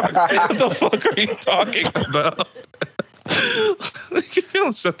 what the fuck are you talking about? Like, you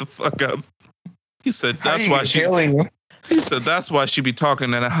feel, shut the fuck up. He said, that's why she. He said, that's why she be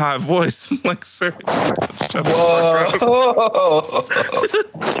talking in a high voice. I'm like, sir, shut the fuck up. Whoa!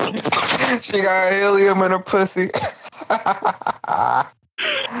 She got helium in her pussy.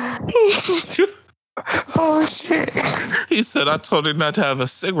 Oh shit! He said, I told her not to have a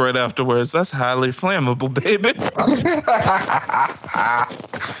cigarette afterwards. That's highly flammable, baby.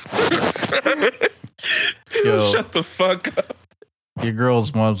 Yo. Shut the fuck up. Your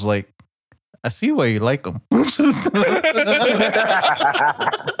girl's mom's like, I see why you like them. He's a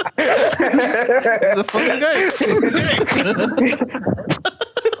fucking guy.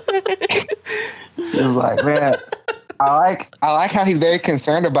 He's like, man, I like how he's very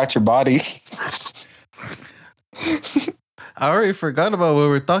concerned about your body. I already forgot about what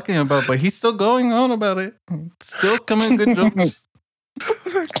we're talking about, but he's still going on about it. Still coming good jokes.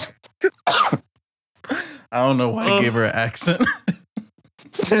 I don't know why I gave her an accent.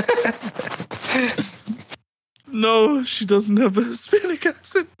 No, she doesn't have a Hispanic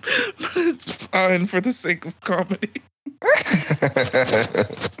accent, but it's fine for the sake of comedy.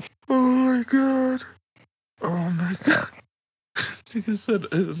 Oh my god. Oh my god. He said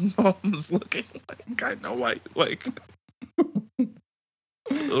his mom was looking like, I know why you like it.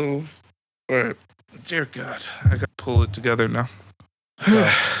 Oh, alright. Dear God, I gotta pull it together now.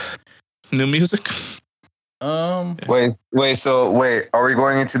 New music? Wait, are we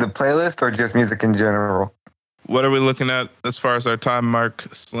going into the playlist or just music in general? What are we looking at as far as our time mark,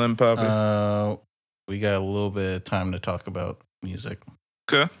 Slim Poppy? We got a little bit of time to talk about music.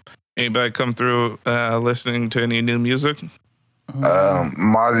 Okay. Anybody come through listening to any new music?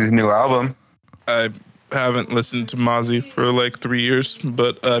 Mozzie's new album. I haven't listened to Mozzie for like 3 years,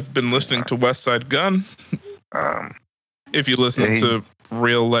 but I've been listening to West Side Gun. If you listen to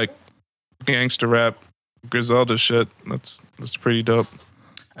real like gangster rap, Griselda shit, that's pretty dope.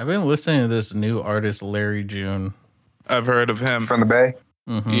 I've been listening to this new artist, Larry June. I've heard of him. From the Bay.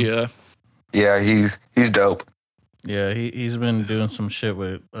 Mm-hmm. Yeah, he's dope. Yeah, he's been doing some shit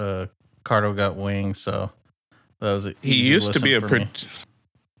with Cardo Got Wings, so that was he used to be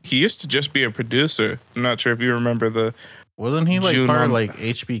he used to just be a producer. I'm not sure if you remember the Wasn't he like June part of on- like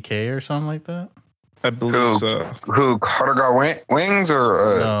HBK or something like that? I believe so. Who Carter got Wings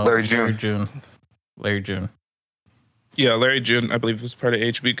or No, Larry June? Larry June. Yeah, Larry June, I believe, was part of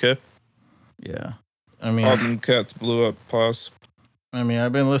HBK. Yeah. I mean, All them cats blew up. Pause. I've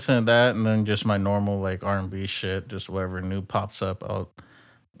been listening to that and then just my normal like R&B shit, just whatever new pops up, I'll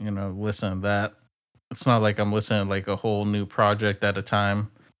listen to that. It's not like I'm listening to like a whole new project at a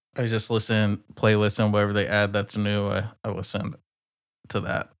time. I just playlist and whatever they add that's new, I listen to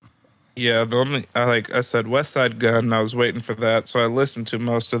that. Yeah, I said West Side Gun. I was waiting for that, so I listened to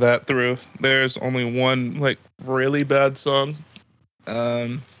most of that through. There's only one like really bad song,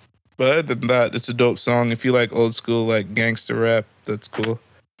 but other than that, it's a dope song. If you like old school like gangster rap, that's cool.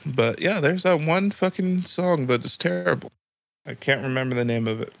 But yeah, there's that one fucking song that is terrible. I can't remember the name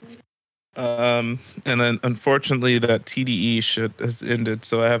of it. And then unfortunately that TDE shit has ended,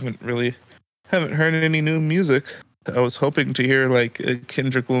 so I haven't heard any new music. I was hoping to hear like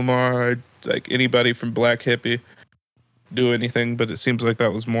Kendrick Lamar, or, like anybody from Black Hippie do anything, but it seems like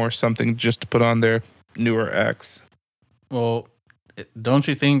that was more something just to put on their newer acts. Well, don't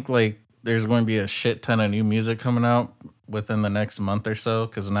you think like there's going to be a shit ton of new music coming out within the next month or so?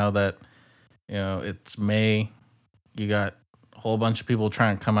 Because now that it's May, you got a whole bunch of people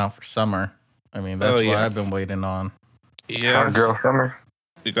trying to come out for summer. That's what I've been waiting on. Yeah, Hot Girl Summer.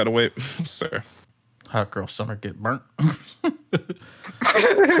 You gotta wait, sir. Hot Girl Summer get burnt.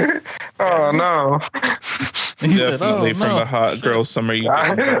 Oh no! He said, Definitely from no, the Hot shit. Girl Summer. You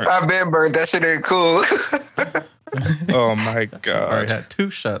get burnt. I've been burnt. That shit ain't cool. Oh my I already god! had 2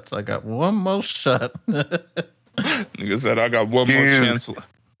 shots. I got one more shot. Nigga said I got one more Dude. chance.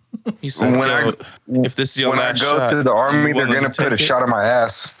 He said, if this is your when I last go shot, to the army, you they're willing gonna to put a take it? shot on my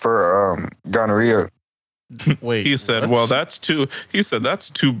ass for gonorrhea. Wait. He said, what? "Well, that's two." He said, "That's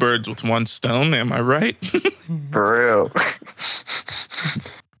 2 birds with 1 stone." Am I right? For real.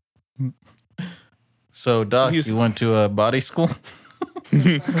 So, Doc, He's- you went to a body school?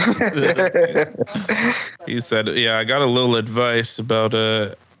 He said, "Yeah, I got a little advice about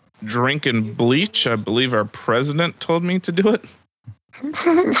drinking bleach. I believe our president told me to do it."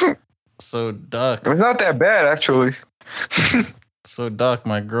 So, Doc, It's not that bad, actually.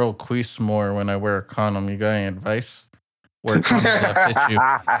 my girl queefs more when I wear a condom. You got any advice? Wear condoms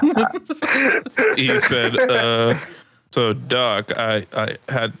that fit you. He said, "So, Doc, I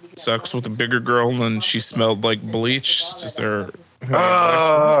had sex with a bigger girl and she smelled like bleach. Is there?" I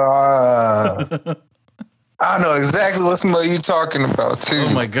know exactly what smell you talking about, too.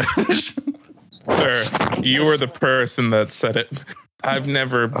 Oh my gosh. Sir, you were the person that said it. I've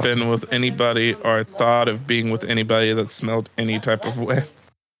never been with anybody or thought of being with anybody that smelled any type of way.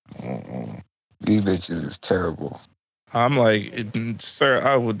 These bitches is terrible. I'm like, sir,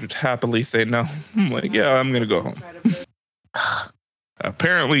 I would happily say no. I'm like, yeah, I'm going to go home.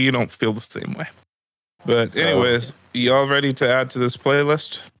 Apparently, you don't feel the same way. But So- anyways, y'all ready to add to this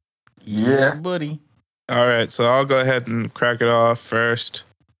playlist? Yeah. buddy. All right, so I'll go ahead and crack it off first.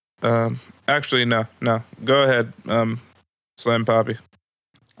 Actually, no. Go ahead, Slim Poppy.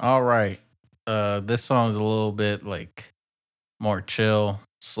 All right. This song is a little bit like more chill,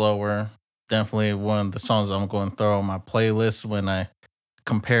 slower. Definitely one of the songs I'm going to throw on my playlist when I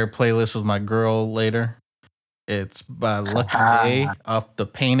compare playlists with my girl later. It's by Lucky Day off the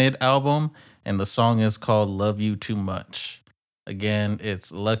Painted album, and the song is called Love You Too Much. Again,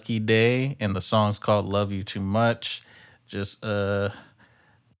 it's Lucky Day, and the song's called Love You Too Much. Just a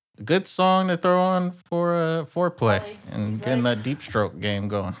good song to throw on for foreplay and getting that deep stroke game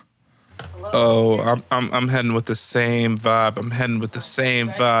going. Oh, I'm heading with the same vibe.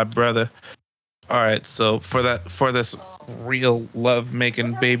 Brother. All right, so for this real love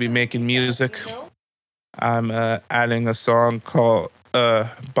making, baby making music, I'm adding a song called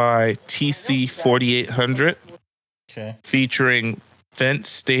by TC 4800 Okay. featuring Vince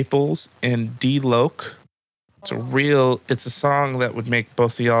Staples and D Loke. It's a song that would make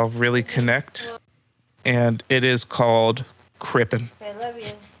both of y'all really connect, and it is called Crippin'. I love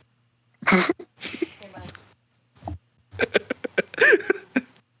you.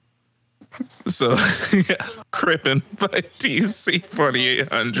 So, yeah, Crippin' by TC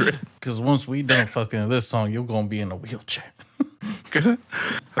 4800. Because once we done fucking this song, you're going to be in a wheelchair.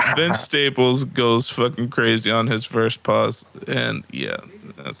 Vince Staples goes fucking crazy on his first pause, and yeah,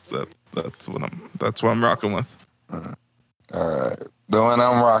 that's what I'm rocking with. The one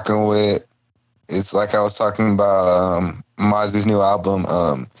I'm rocking with is like I was talking about Mozzie's new album,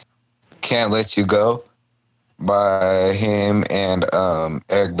 Can't Let You Go, by him and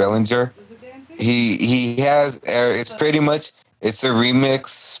Eric Bellinger. He has it's a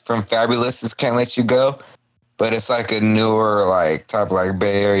remix from Fabulous's Can't Let You Go, but it's like a newer like type of like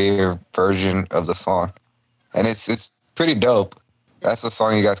Bay Area version of the song, and it's pretty dope. That's the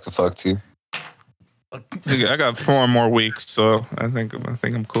song you guys could fuck to. I got 4 more weeks, so I think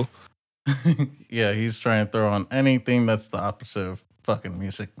I'm cool. Yeah, he's trying to throw on anything that's the opposite of fucking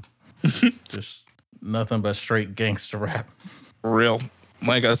music. Just nothing but straight gangster rap. For real.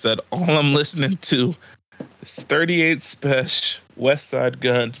 Like I said, all I'm listening to is 38 Special, West Side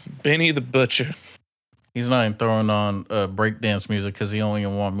Gun, Benny the Butcher. He's not even throwing on breakdance music because he only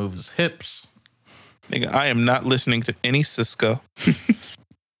want to move his hips. Nigga, I am not listening to any Cisco.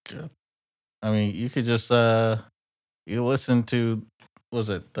 I mean, you could just you listen to, was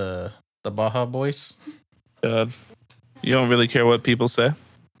it the Baja Boys? God, you don't really care what people say.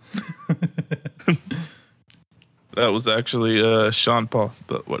 That was actually Sean Paul,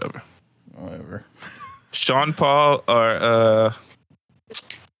 but whatever. Sean Paul or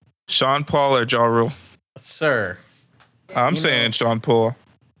Ja Rule. Sir. I'm saying Sean Paul.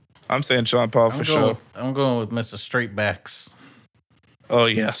 I'm saying Sean Paul for sure. I'm going with Mr. Straightbacks. Oh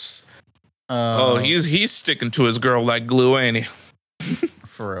yes. He's sticking to his girl like glue, ain't he?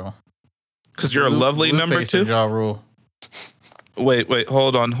 For real. Because you're a lovely number 2. Ja Rule. Wait,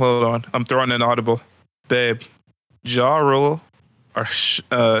 hold on. I'm throwing an audible. Babe, Ja Rule or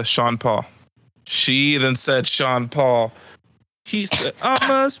Sean Paul? She then said Sean Paul. He said, I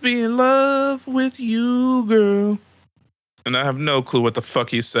must be in love with you, girl. And I have no clue what the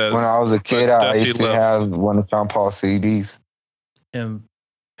fuck he says. When I was a kid, I used to have one of Sean Paul's CDs. And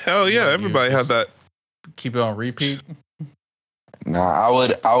hell yeah, everybody had that. Keep it on repeat. Nah, I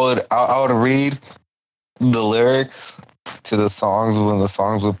would read the lyrics to the songs when the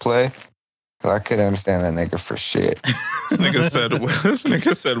songs would play. Cause I couldn't understand that nigga for shit. This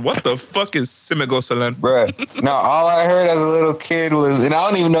nigga said, what the fuck is Simigosalan? Bruh. No, all I heard as a little kid was, and I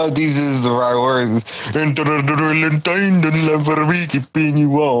don't even know if these is the right words.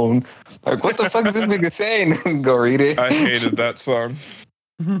 Like, what the fuck is this nigga saying? Go read it. I hated that song.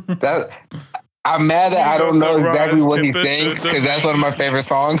 I'm mad that I don't know exactly what he's saying because that's one of my favorite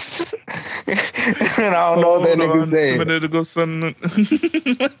songs. And I don't know what that nigga's saying.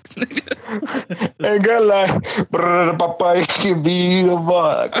 And girl, like, Papa, can be the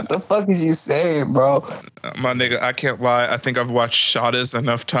fuck. What the fuck is you saying, bro? My nigga, I can't lie. I think I've watched Shottas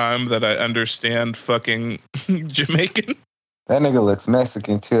enough time that I understand fucking Jamaican. That nigga looks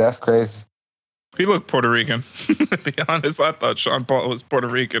Mexican too. That's crazy. He looked Puerto Rican. To be honest, I thought Sean Paul was Puerto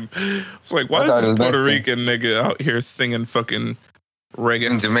Rican. It's like, why is this Puerto Rican nigga out here singing fucking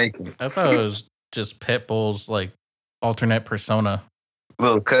reggae? Jamaican. I thought it was just Pitbull's like alternate persona.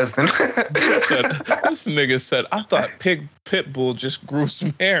 Little cousin. This nigga said, I thought Pitbull just grew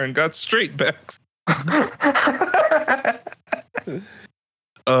some hair and got straight backs.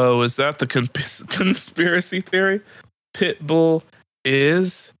 Oh, is that the conspiracy theory? Pitbull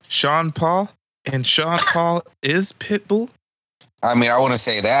is Sean Paul? And Sean Paul is Pitbull? I mean, I wouldn't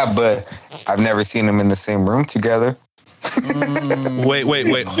say that, but I've never seen them in the same room together.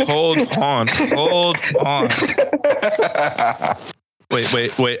 Wait. Hold on.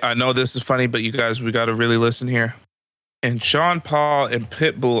 Wait. I know this is funny, but you guys, we got to really listen here. And Sean Paul and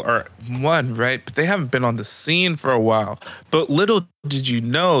Pitbull are one, right? But they haven't been on the scene for a while. But little did you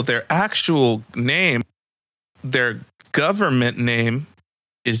know their actual name, their government name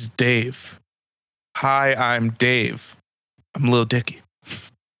is Dave. Hi, I'm Dave. I'm Lil Dicky.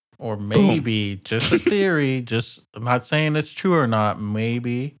 Or maybe, just a theory, I'm not saying it's true or not,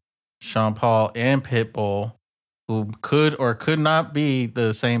 maybe Sean Paul and Pitbull, who could or could not be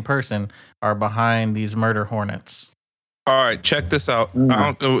the same person, are behind these murder hornets. All right, check this out.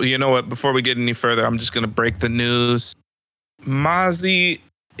 You know what? Before we get any further, I'm just going to break the news. Mozzie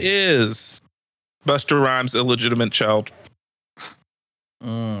is Busta Rhymes' illegitimate child.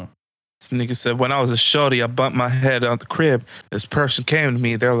 This nigga said, when I was a shorty, I bumped my head out the crib. This person came to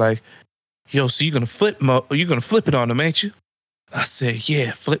me. They're like, yo, so you gonna flip it on them, ain't you? I said,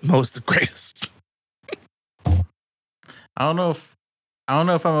 yeah, flip mo's the greatest. I don't know if I'm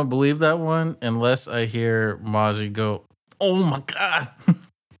gonna believe that one unless I hear Mozzie go, oh my God.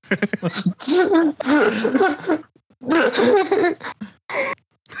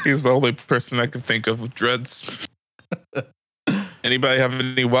 He's the only person I can think of with dreads. Anybody have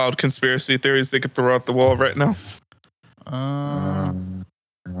any wild conspiracy theories they could throw out the wall right now?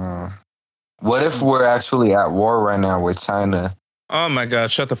 What if we're actually at war right now with China? Oh my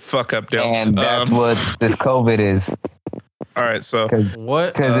God, shut the fuck up, Dale. And that's what this COVID is. All right, so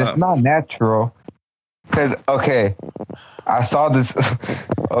what? Because it's not natural. Because I saw this.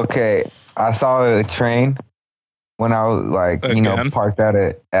 I saw a train when I was like, Again? parked at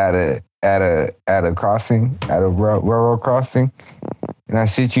a at a crossing, at a railroad crossing, and I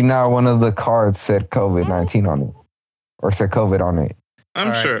shit you not, one of the cards said COVID-19 on it, or said COVID on it. I'm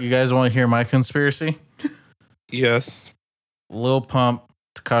All right, sure. you guys want to hear my conspiracy? Yes. Lil Pump,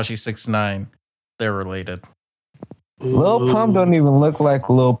 Tekashi 6ix9ine, they're related. Lil Pump don't even look like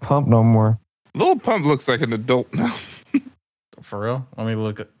Lil Pump no more. Lil Pump looks like an adult now. For real? Let me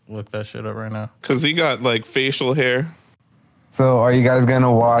look that shit up right now. Cause he got like facial hair. So are you guys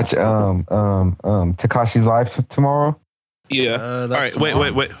gonna watch Tekashi's Live tomorrow? Yeah. All right.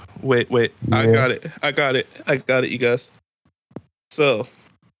 Wait. Yeah. I got it, you guys. So,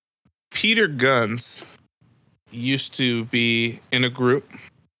 Peter Guns used to be in a group.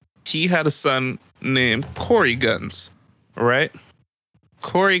 He had a son named Corey Guns, right?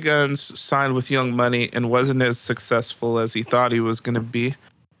 Corey Guns signed with Young Money and wasn't as successful as he thought he was going to be.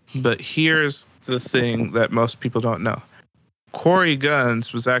 But here's the thing that most people don't know. Corey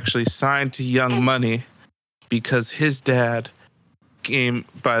Guns was actually signed to Young Money because his dad came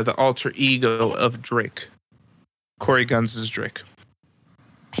by the alter ego of Drake. Corey Guns is Drake.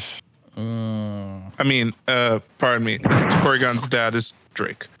 I mean, pardon me. Corey Guns' dad is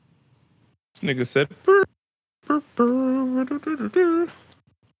Drake. This nigga said...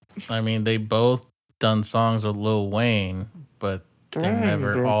 I mean, they both done songs with Lil Wayne, but they're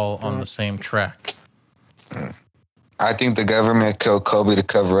never all on the same track. I think the government killed Kobe to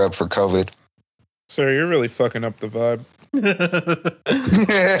cover up for COVID. Sir, you're really fucking up the vibe.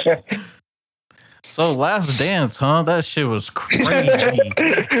 So Last Dance, huh? That shit was crazy.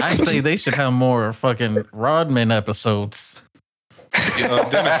 I say they should have more fucking Rodman episodes. Yo,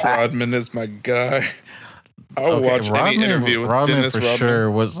 Dennis Rodman is my guy. I'll watch any interview with Rodman Dennis for Rodman.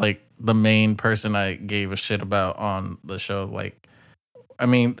 sure was like the main person I gave a shit about on the show. Like, I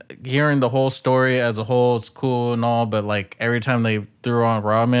mean, hearing the whole story as a whole, it's cool and all, but like every time they threw on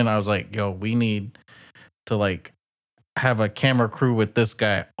Rodman, I was like, yo, we need to like have a camera crew with this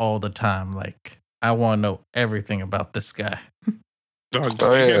guy all the time. Like, I want to know everything about this guy. Dog, did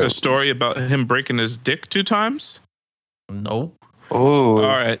you hear the story about him breaking his dick 2 times? Nope. Oh. All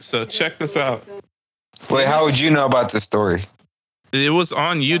right, so check this out. Wait, how would you know about the story? It was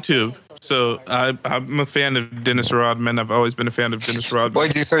on YouTube. So I'm a fan of Dennis Rodman. I've always been a fan of Dennis Rodman.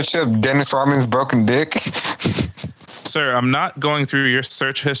 Wait, you search up Dennis Rodman's broken dick? Sir, I'm not going through your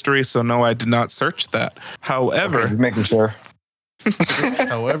search history, so no, I did not search that. However, Okay, just making sure.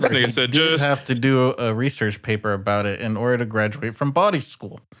 However, Nigga he said did just- have to do a research paper about it in order to graduate from body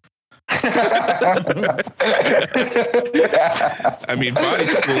school. I mean, body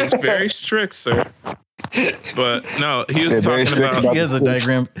school is very strict, sir. But no, he was They're very talking strict about He has a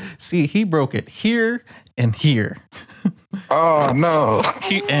diagram. See, he broke it here and here. Oh, no.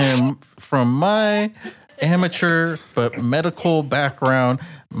 And from my amateur but medical background,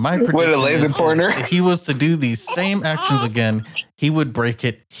 my With a prediction laser is pointer? if he was to do these same actions again, he would break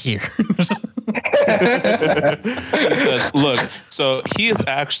it here. he said, look, so he has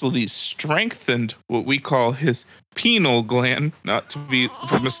actually strengthened what we call his pineal gland, not to be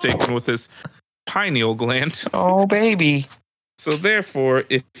mistaken with his pineal gland. Oh, baby. So therefore,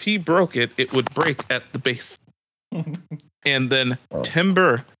 if he broke it, it would break at the base. And then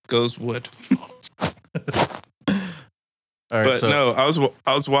timber goes wood. All right, But so no, I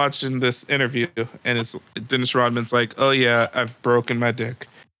was watching this interview, and it's Dennis Rodman's like, "Oh yeah, I've broken my dick."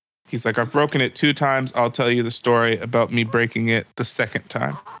 He's like, "I've broken it 2 times. I'll tell you the story about me breaking it the second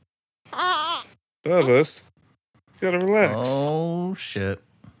time." Elvis, you gotta relax. oh shit.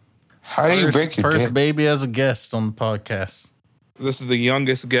 How do you break your First dick? baby as a guest on the podcast. This is the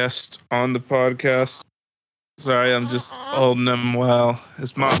youngest guest on the podcast. Sorry, I'm just holding him well.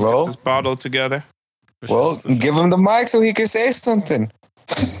 His mom Well- gets his bottle together. Well, give him the mic so he can say something.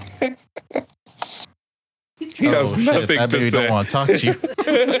 He has nothing that to baby say. don't want to talk to you.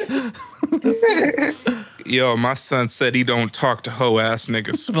 Yo, my son said he don't talk to hoe ass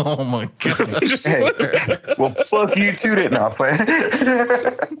niggas. Oh my god. Just- Hey, well, fuck you too, didn't I, play?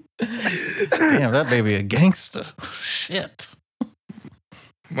 Damn, that baby a gangster. Shit.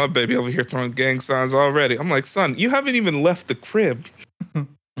 My baby over here throwing gang signs already. I'm like, son, you haven't even left the crib.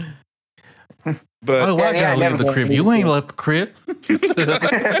 But Oh, I yeah, gotta leave the never- crib. You ain't left the crib.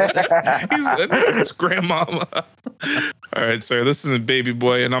 he's grandmama. All right, sir, this isn't baby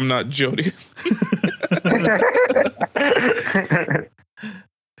boy, and I'm not Jody.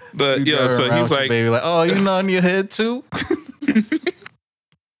 But You yeah, drive so around he's with your like, baby, like, oh, you nodding your head too?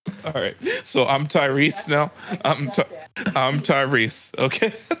 all right, so I'm Tyrese now. I'm Tyrese.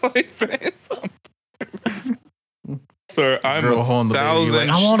 Okay, like, sir, I'm Girl holding the baby, you like,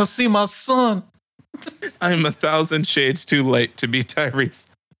 I want to see my son. I'm 1,000 shades too late to be Tyrese.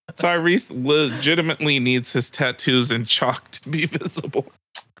 Tyrese legitimately needs his tattoos in chalk to be visible.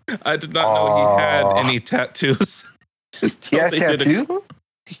 I did not know he had any tattoos. He has tattoos?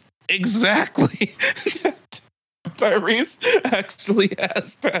 Exactly. Tyrese actually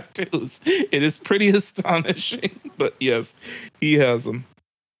has tattoos. It is pretty astonishing, but yes, he has them.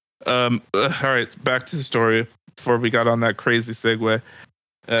 All right, back to the story before we got on that crazy segue.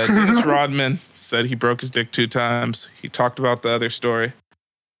 Dennis Rodman said he broke his dick 2 times. He talked about the other story.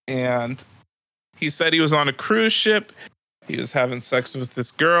 And he said he was on a cruise ship. He was having sex with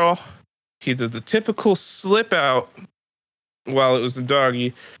this girl. He did the typical slip out while it was a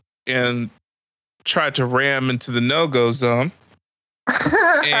doggy and tried to ram into the no-go zone.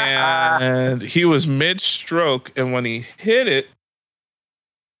 And he was mid-stroke. And when he hit it,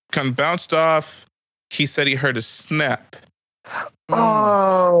 kind of bounced off. He said he heard a snap.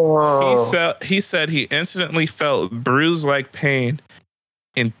 Oh. He said he instantly felt bruise-like pain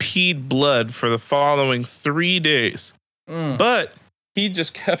and peed blood for the following 3 days. But he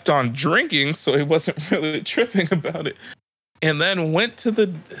just kept on drinking, so he wasn't really tripping about it. And then went to the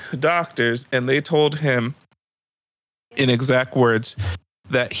doctors, and they told him, in exact words,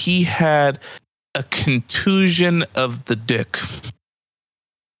 that he had a contusion of the dick.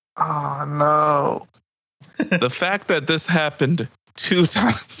 Oh, no. The fact that this happened 2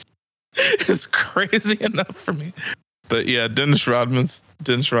 times is crazy enough for me. But yeah, Dennis Rodman's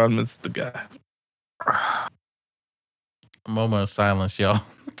the guy. A moment of silence, y'all.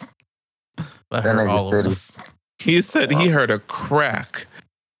 That That hurt nigga all said of he- us. He said he heard a crack.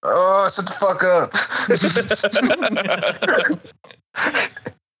 Oh, shut the fuck up.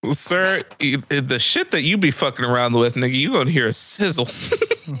 Sir, the shit that you be fucking around with, nigga, you gonna hear a sizzle.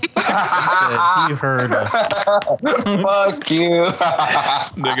 He said he heard a Fuck you.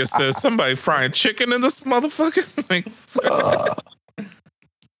 Nigga says somebody frying chicken in this motherfucker. Like,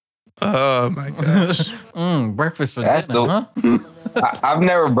 oh my gosh. breakfast for That's dinner, huh? I've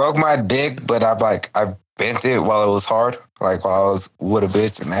never broke my dick, but I bent it while it was hard, like while I was with a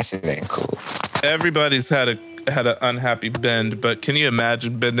bitch, and that shit ain't cool. Everybody's had an unhappy bend, but can you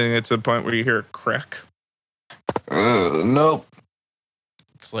imagine bending it to the point where you hear a crack? Nope.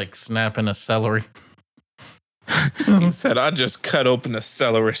 It's like snapping a celery. He said, I just cut open a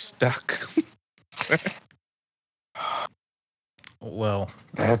celery stalk. Well,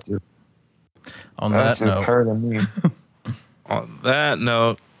 That's just, on that's that just note, hurting me. On that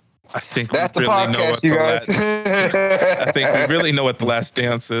note, I think That's we the really know podcast, what you the guys. I think we really know what the last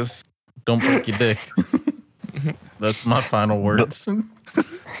dance is. don't break your dick. That's my final words. And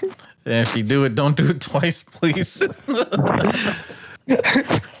if you do it, don't do it twice, please.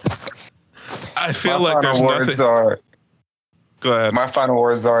 I feel My like there's final words nothing. are. Go ahead. My final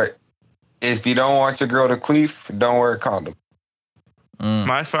words are: if you don't want your girl to queef, don't wear a condom.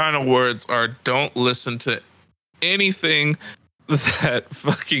 My final words are: don't listen to anything that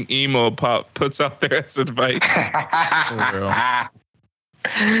fucking emo pop puts out there as advice.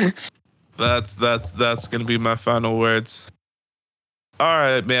 That's gonna be my final words. All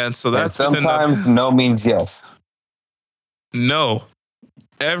right, man. So And that's been sometimes no means yes. no.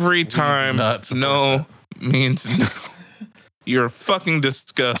 Every do time not support no means no. You're fucking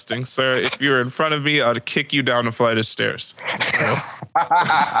disgusting, sir. If you're in front of me, I'd kick you down a flight of stairs.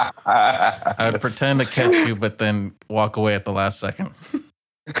 I'd pretend to catch you, but then walk away at the last second.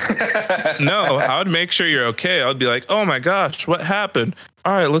 No, I would make sure you're okay. I'd be like, oh my gosh, what happened?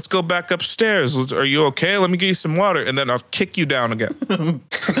 All right, let's go back upstairs. Are you okay? Let me get you some water. And then I'll kick you down again. A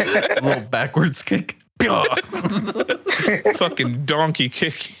little backwards kick. Fucking donkey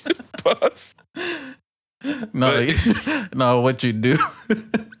kick. Boss. No, no, what you do,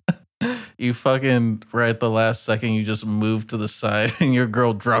 you fucking, right at the last second, you just move to the side and your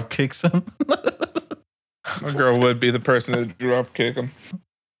girl drop kicks him. My girl would be the person that drop kick him.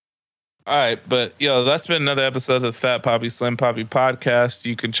 All right, but that's been another episode of the Fat Poppy Slim Poppy podcast.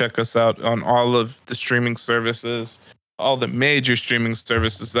 You can check us out on all of the streaming services, all the major streaming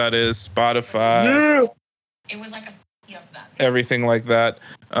services, that is Spotify. It was like a everything like that.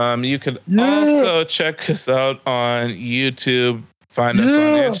 You can also check us out on YouTube. Find us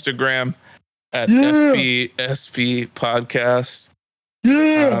on Instagram at FBSP Podcast.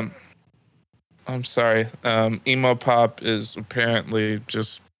 I'm sorry. Emo Pop is apparently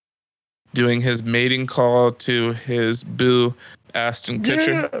just doing his mating call to his boo, Ashton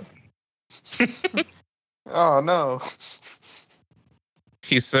Kutcher. Oh no.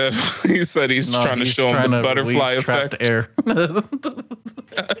 He said he's trying to show him the butterfly effect. Air.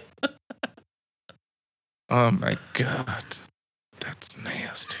 Oh my god. That's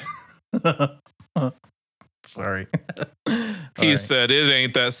nasty. Sorry. He said it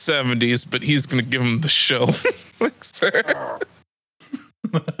ain't that 70s, but he's gonna give him the show. Like, sir.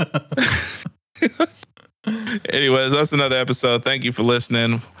 Anyways, that's another episode. Thank you for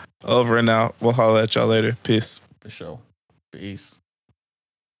listening. Over and out. We'll holler at y'all later. Peace. For sure. Peace.